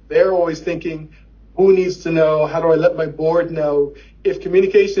 because they're always thinking, who needs to know? How do I let my board know? If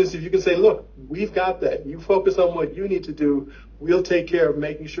you can say, look, we've got that. You focus on what you need to do. We'll take care of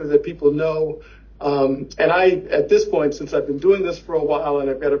making sure that people know. And at this point, since I've been doing this for a while and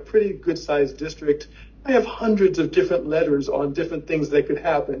I've got a pretty good sized district, I have hundreds of different letters on different things that could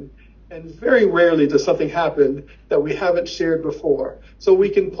happen. And very rarely does something happen that we haven't shared before. So we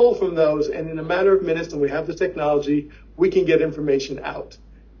can pull from those, and in a matter of minutes, and we have the technology, we can get information out.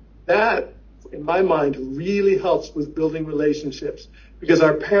 That, in my mind, really helps with building relationships, because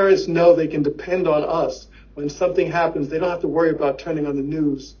our parents know they can depend on us. When something happens, they don't have to worry about turning on the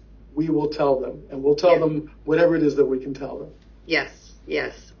news. We will tell them, and we'll tell them whatever it is that we can tell them. Yes.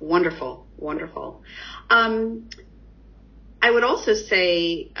 Yes. Wonderful. Wonderful. I would also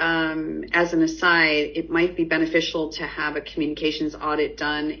say, as an aside, it might be beneficial to have a communications audit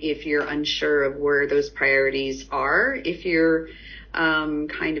done if you're unsure of where those priorities are. If you're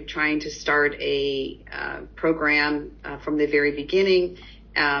kind of trying to start a program from the very beginning.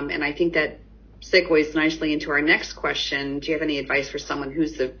 And I think that segues nicely into our next question. Do you have any advice for someone who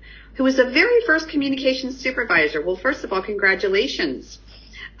was the very first communications supervisor? Well, first of all, congratulations.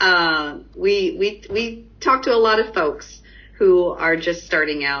 We talk to a lot of folks who are just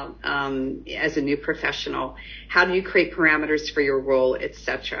starting out as a new professional. How do you create parameters for your role,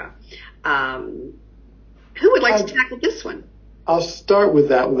 etc.? Who would like to tackle this one? I'll start with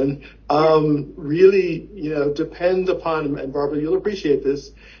that one. Really, depend upon, and Barbara, you'll appreciate this,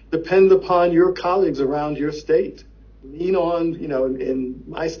 depend upon your colleagues around your state. Lean on, in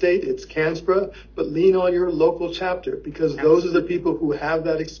my state, it's CANSPRA, but lean on your local chapter, because those are the people who have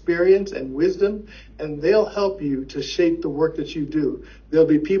that experience and wisdom, and they'll help you to shape the work that you do. There'll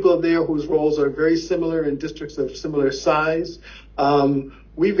be people there whose roles are very similar in districts of similar size.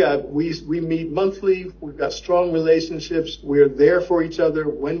 We meet monthly. We've got strong relationships. We're there for each other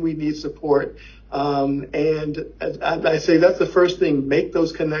when we need support. And I say that's the first thing. Make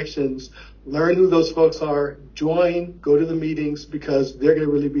those connections. Learn who those folks are. Join. Go to the meetings, because they're going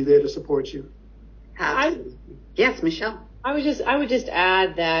to really be there to support you. Yes, Michelle. I would just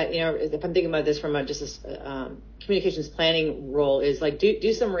add that, if I'm thinking about this from just a communications planning role, is like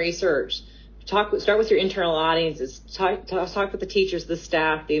do some research. Start with your internal audiences. Talk with the teachers, the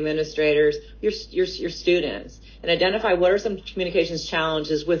staff, the administrators, your students, and identify what are some communications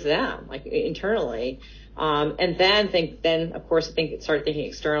challenges with them, like internally. And then of course start thinking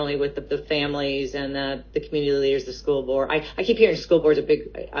externally with the families and the community leaders, the school board. I keep hearing school board's a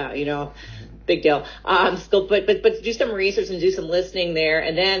big big deal. But do some research and do some listening there,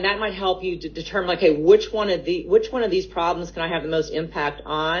 and then that might help you to determine, like, hey, which one of these problems can I have the most impact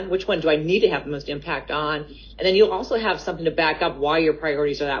on? Which one do I need to have the most impact on? And then you'll also have something to back up why your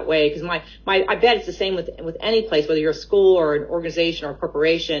priorities are that way. Because I bet it's the same with any place, whether you're a school or an organization or a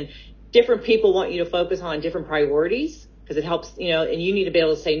corporation. Different people want you to focus on different priorities, because it helps, and you need to be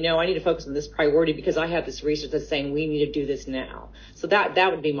able to say, no, I need to focus on this priority because I have this research that's saying we need to do this now. So that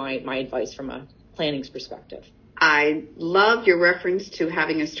would be my advice from a planning's perspective. I love your reference to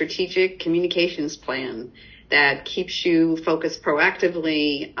having a strategic communications plan that keeps you focused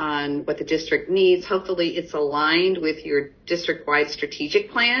proactively on what the district needs. Hopefully it's aligned with your district-wide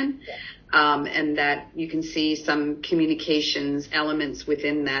strategic plan. And that you can see some communications elements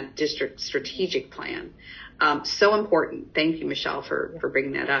within that district strategic plan. So important. Thank you, Michele, for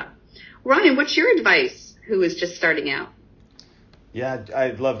bringing that up. Ryan, what's your advice who is just starting out? Yeah,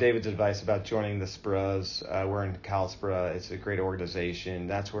 I love David's advice about joining the SPRAs. We're in CalSPRA. It's a great organization.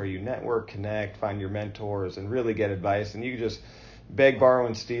 That's where you network, connect, find your mentors, and really get advice. And you just beg, borrow,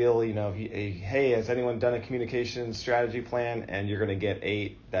 and steal. Hey, has anyone done a communications strategy plan? And you're going to get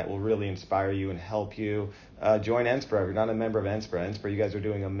 8 that will really inspire you and help you. Join NSPRA. If you're not a member of NSPRA, you guys are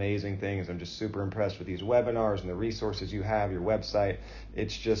doing amazing things. I'm just super impressed with these webinars and the resources you have, your website.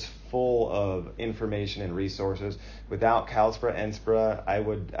 It's just full of information and resources. Without CalSPRA, NSPRA,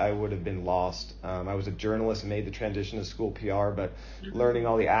 I would have been lost. I was a journalist and made the transition to school PR, but learning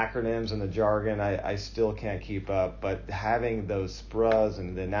all the acronyms and the jargon, I still can't keep up. But having those SPRAs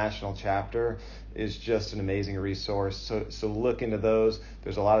and the national chapter is just an amazing resource. So look into those.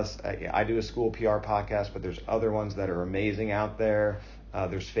 There's a lot of, I do a school PR podcast, but there's other ones that are amazing out there.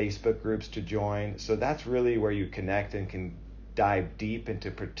 There's Facebook groups to join. So that's really where you connect and can dive deep into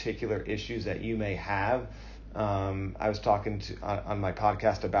particular issues that you may have. I was talking on my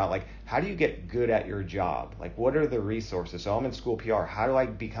podcast about, like, how do you get good at your job? Like, what are the resources? So I'm in school PR. How do I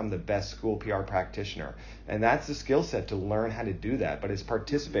become the best school PR practitioner? And that's the skill set to learn how to do that. But it's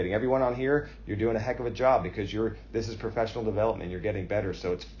participating. Everyone on here, you're doing a heck of a job, because this is professional development. You're getting better.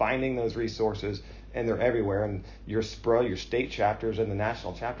 So it's finding those resources, and they're everywhere. And your SPRA, your state chapters, and the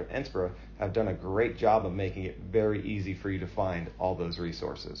national chapter, NSPRA, have done a great job of making it very easy for you to find all those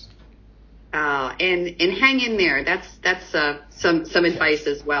resources. And hang in there. That's some advice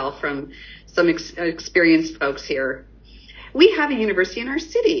as well from some experienced folks here. We have a university in our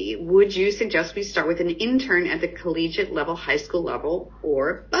city. Would you suggest we start with an intern at the collegiate level, high school level,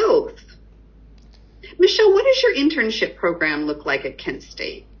 or both? Michele, what does your internship program look like at Kent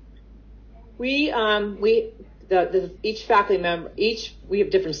State? We each faculty member, we have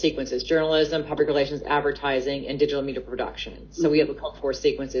different sequences: journalism, public relations, advertising, and digital media production. So we have called 4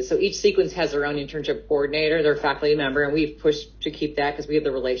 sequences. So each sequence has their own internship coordinator, their faculty member, and we've pushed to keep that because we have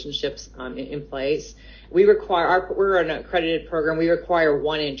the relationships in place. We're an accredited program. We require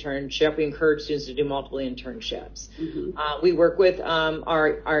 1 internship. We encourage students to do multiple internships. We work with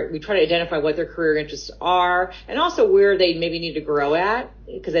we try to identify what their career interests are and also where they maybe need to grow at,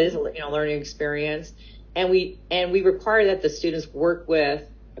 because that is a learning experience. And we require that the students work with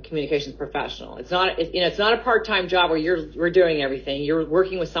a communications professional. It's not a part-time job where we're doing everything. You're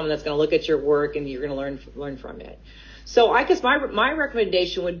working with someone that's going to look at your work and you're going to learn from it. So I guess my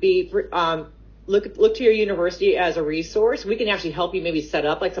recommendation would be look to your university as a resource. We can actually help you maybe set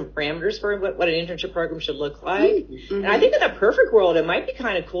up like some parameters for what an internship program should look like. And I think in the perfect world, it might be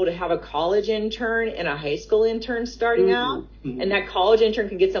kind of cool to have a college intern and a high school intern starting out. And that college intern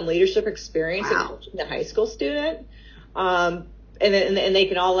can get some leadership experience in coaching the high school student. And they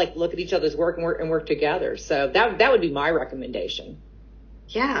can all like look at each other's work and work together. So that would be my recommendation.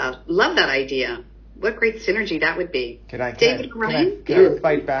 Yeah, love that idea. What great synergy that would be. Can I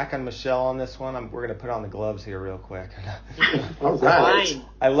fight back on Michele on this one? We're going to put on the gloves here real quick. All right.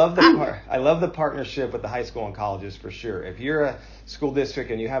 I love the partnership with the high school and colleges for sure. If you're a school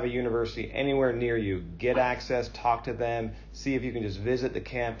district and you have a university anywhere near you, get access, talk to them, see if you can just visit the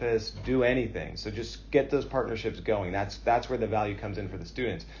campus, do anything. So just get those partnerships going. That's where the value comes in for the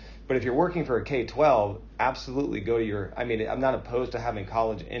students. But if you're working for a K-12, absolutely go to I'm not opposed to having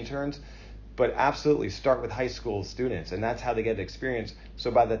college interns, but absolutely start with high school students, and that's how they get experience.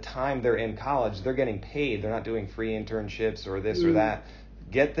 So by the time they're in college, they're getting paid. They're not doing free internships or this or that.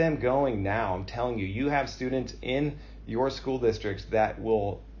 Get them going now. I'm telling you, you have students in your school districts that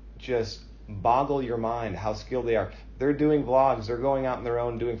will just boggle your mind how skilled they are. They're doing vlogs. They're going out on their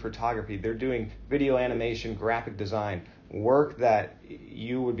own doing photography. They're doing video animation, graphic design, work that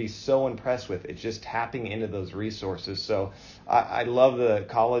you would be so impressed with. It's just tapping into those resources. So I love the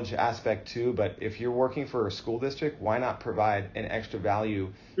college aspect too, but if you're working for a school district, why not provide an extra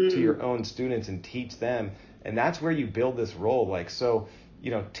value to your own students and teach them? And that's where you build this role.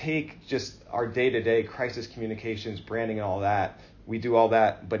 Take just our day-to-day crisis communications, branding and all that. We do all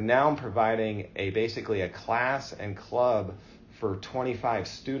that, but now I'm providing basically a class and club for 25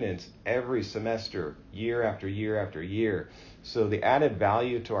 students every semester, year after year after year. So the added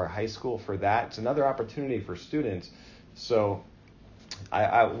value to our high school for that, it's another opportunity for students. So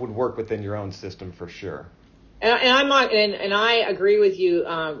I would work within your own system for sure. And I'm not, and I agree with you,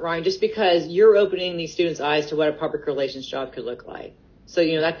 Ryan, just because you're opening these students' eyes to what a public relations job could look like. So,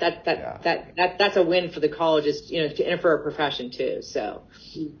 that's a win for the colleges, and for a profession too. So.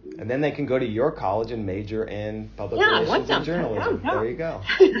 And then they can go to your college and major in public relations and journalism. There you go.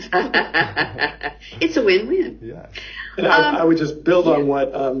 It's a win-win. Yeah. And I would just build on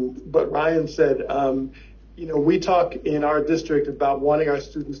what Ryan said. We talk in our district about wanting our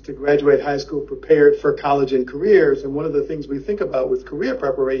students to graduate high school prepared for college and careers. And one of the things we think about with career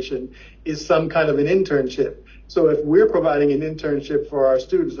preparation is some kind of an internship. So if we're providing an internship for our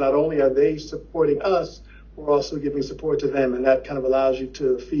students, not only are they supporting us, we're also giving support to them. And that kind of allows you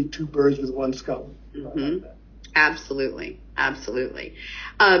to feed 2 birds with 1 stone. Absolutely.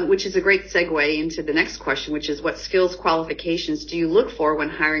 Which is a great segue into the next question, which is what skills qualifications do you look for when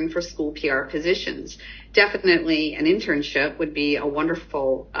hiring for school PR positions? Definitely an internship would be a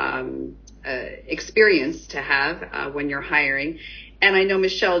wonderful experience to have when you're hiring. And I know,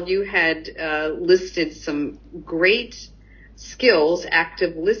 Michele, you had listed some great skills: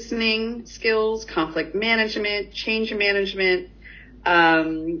 active listening skills, conflict management, change management.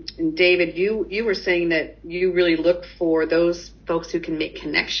 And David, you were saying that you really look for those folks who can make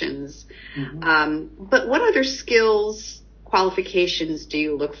connections. But what other skills qualifications do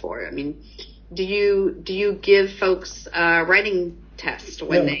you look for? I mean, do you give folks a writing test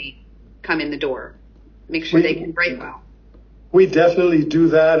when they come in the door? Make sure they can write well. We definitely do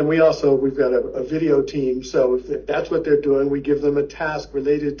that, and we've got a video team. So if that's what they're doing, we give them a task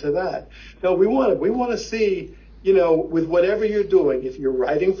related to that. No, we want to see, with whatever you're doing, if you're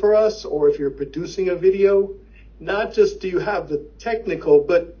writing for us or if you're producing a video, not just do you have the technical,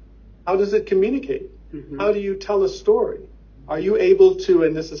 but how does it communicate? How do you tell a story? Are you able to,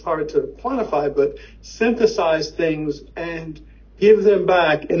 and this is hard to quantify, but synthesize things and give them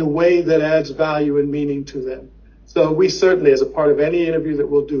back in a way that adds value and meaning to them? So we certainly, as a part of any interview that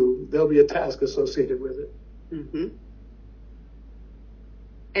we'll do, there'll be a task associated with it.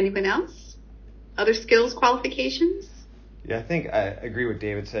 Anyone else? Other skills qualifications? Yeah, I think I agree with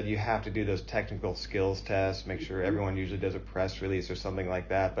David said. You have to do those technical skills tests, make sure everyone usually does a press release or something like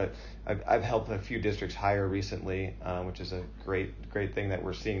that. But I've helped a few districts hire recently, which is a great thing that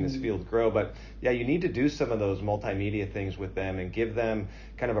we're seeing this field grow. But yeah, you need to do some of those multimedia things with them and give them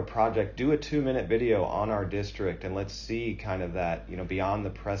kind of a project. Do a 2-minute video on our district and let's see kind of that, beyond the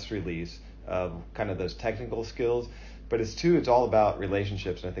press release of kind of those technical skills. But it's all about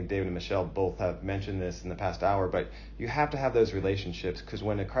relationships, and I think David and Michele both have mentioned this in the past hour, but you have to have those relationships, because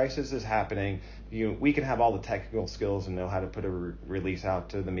when a crisis is happening, we can have all the technical skills and know how to put a release out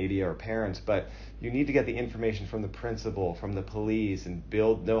to the media or parents, but you need to get the information from the principal, from the police, and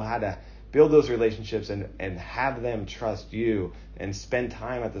know how to build those relationships and have them trust you and spend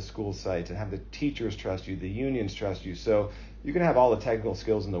time at the school sites and have the teachers trust you, the unions trust you. So you can have all the technical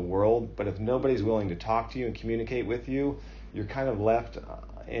skills in the world, but if nobody's willing to talk to you and communicate with you, you're kind of left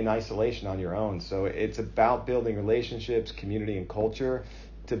in isolation on your own. So it's about building relationships, community, and culture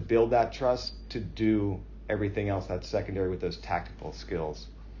to build that trust, to do everything else that's secondary with those tactical skills.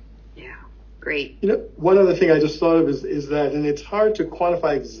 Yeah, great. One other thing I just thought of is that, and it's hard to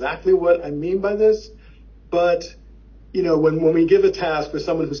quantify exactly what I mean by this, but when we give a task for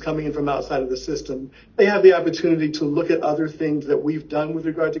someone who's coming in from outside of the system, they have the opportunity to look at other things that we've done with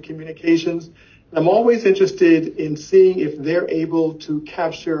regard to communications. I'm always interested in seeing if they're able to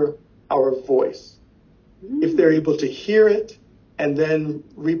capture our voice, if they're able to hear it and then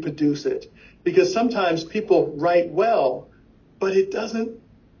reproduce it. Because sometimes people write well, but it doesn't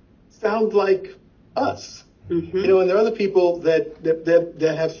sound like us. And there are other people that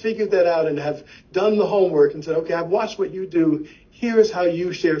have figured that out and have done the homework and said, okay, I've watched what you do. Here's how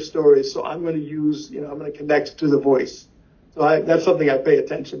you share stories. So I'm going to I'm going to connect to the voice. So that's something I pay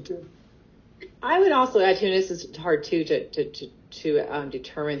attention to. I would also add to, and this is hard too to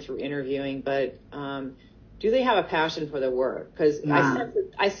determine through interviewing, but do they have a passion for their work? Because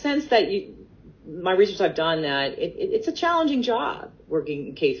I sense that my research I've done that it's a challenging job working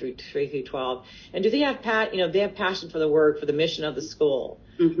in K through 12. And do they have they have passion for the work, for the mission of the school?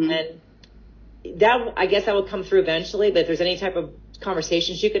 And that, I guess that will come through eventually. But if there's any type of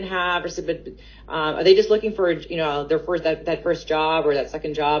conversations you can have, are they just looking for their first job or that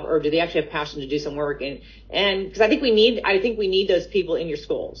second job, or do they actually have passion to do some work? And because I think we need those people in your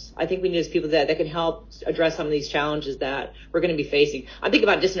schools. I think we need those people that can help address some of these challenges that we're going to be facing. I think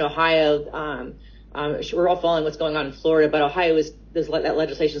about just in Ohio. We're all following what's going on in Florida, but Ohio that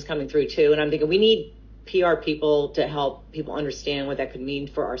legislation is coming through too. And I'm thinking we need PR people to help people understand what that could mean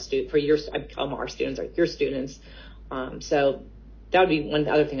for our our students. So that would be one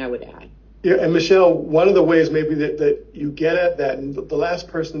other thing I would add. Yeah, and Michele, one of the ways maybe that you get at that, and the last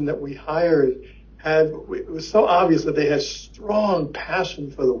person that we hired it was so obvious that they had strong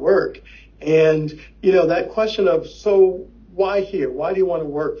passion for the work. And, that question of, so why here? Why do you want to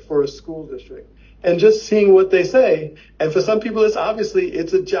work for a school district? And just seeing what they say. And for some people, it's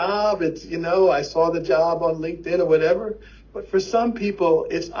a job. It's, I saw the job on LinkedIn or whatever. But for some people,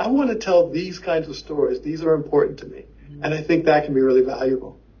 I want to tell these kinds of stories. These are important to me. And I think that can be really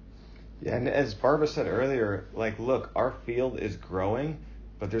valuable. Yeah, and as Barbara said earlier, look, our field is growing,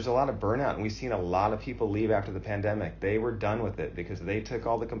 but there's a lot of burnout, and we've seen a lot of people leave after the pandemic. They were done with it because they took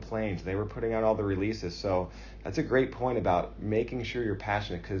all the complaints. They were putting out all the releases. So that's a great point about making sure you're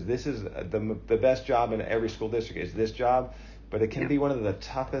passionate, because this is the best job in every school district is this job, but it can be one of the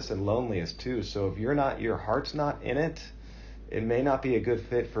toughest and loneliest too. So if your heart's not in it, it may not be a good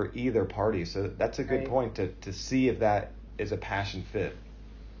fit for either party. So that's a good point to see if that is a passion fit.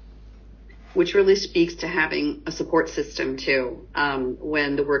 Which really speaks to having a support system too,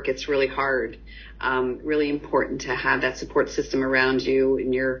 when the work gets really hard. Really important to have that support system around you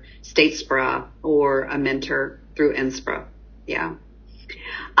in your state SPRA or a mentor through NSPRA. Yeah.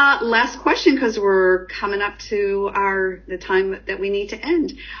 Last question, because we're coming up to the time that we need to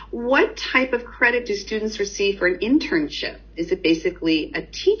end. What type of credit do students receive for an internship? Is it basically a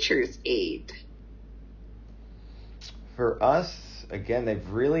teacher's aide? For us, again, they've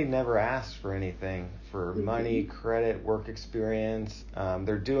really never asked for anything for money, credit, work experience.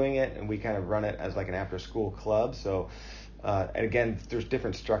 They're doing it, and we kind of run it as like an after-school club. So, and again, there's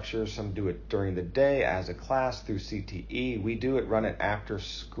different structures. Some do it during the day as a class through CTE. We run it after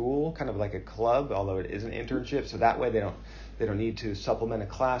school, kind of like a club, although it is an internship. So that way they don't need to supplement a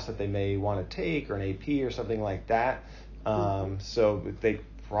class that they may want to take or an AP or something like that. So they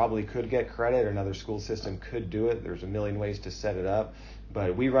probably could get credit, or another school system could do it. There's a million ways to set it up,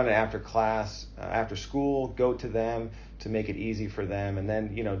 but we run it after class, after school, go to them to make it easy for them. And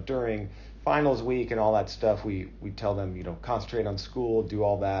then, during finals week and all that stuff, we tell them, concentrate on school, do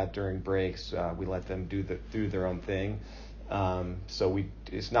all that during breaks. We let them do their own thing. So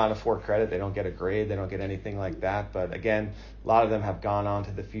it's not a 4 credit. They don't get a grade. They don't get anything like that. But again, a lot of them have gone on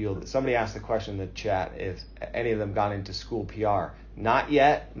to the field. Somebody asked the question in the chat if any of them got into school PR. Not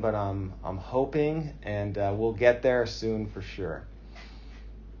yet, but I'm hoping, and we'll get there soon for sure.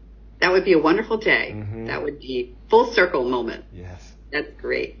 That would be a wonderful day. Mm-hmm. That would be full circle moment. Yes. That's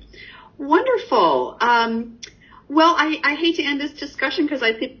great. Wonderful. Well, I hate to end this discussion because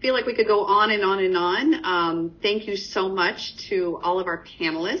I feel like we could go on and on and on. Thank you so much to all of our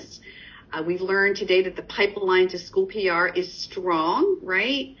panelists. We've learned today that the pipeline to school PR is strong,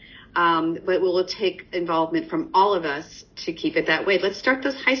 right? But it will take involvement from all of us to keep it that way. Let's start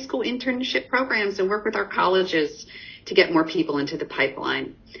those high school internship programs and work with our colleges to get more people into the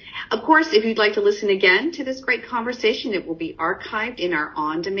pipeline. Of course, if you'd like to listen again to this great conversation, it will be archived in our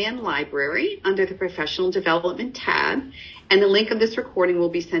on-demand library under the Professional Development tab, and the link of this recording will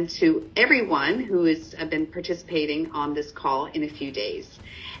be sent to everyone who has been participating on this call in a few days.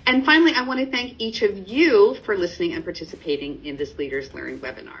 And finally, I want to thank each of you for listening and participating in this Leaders Learn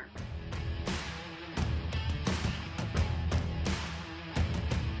webinar.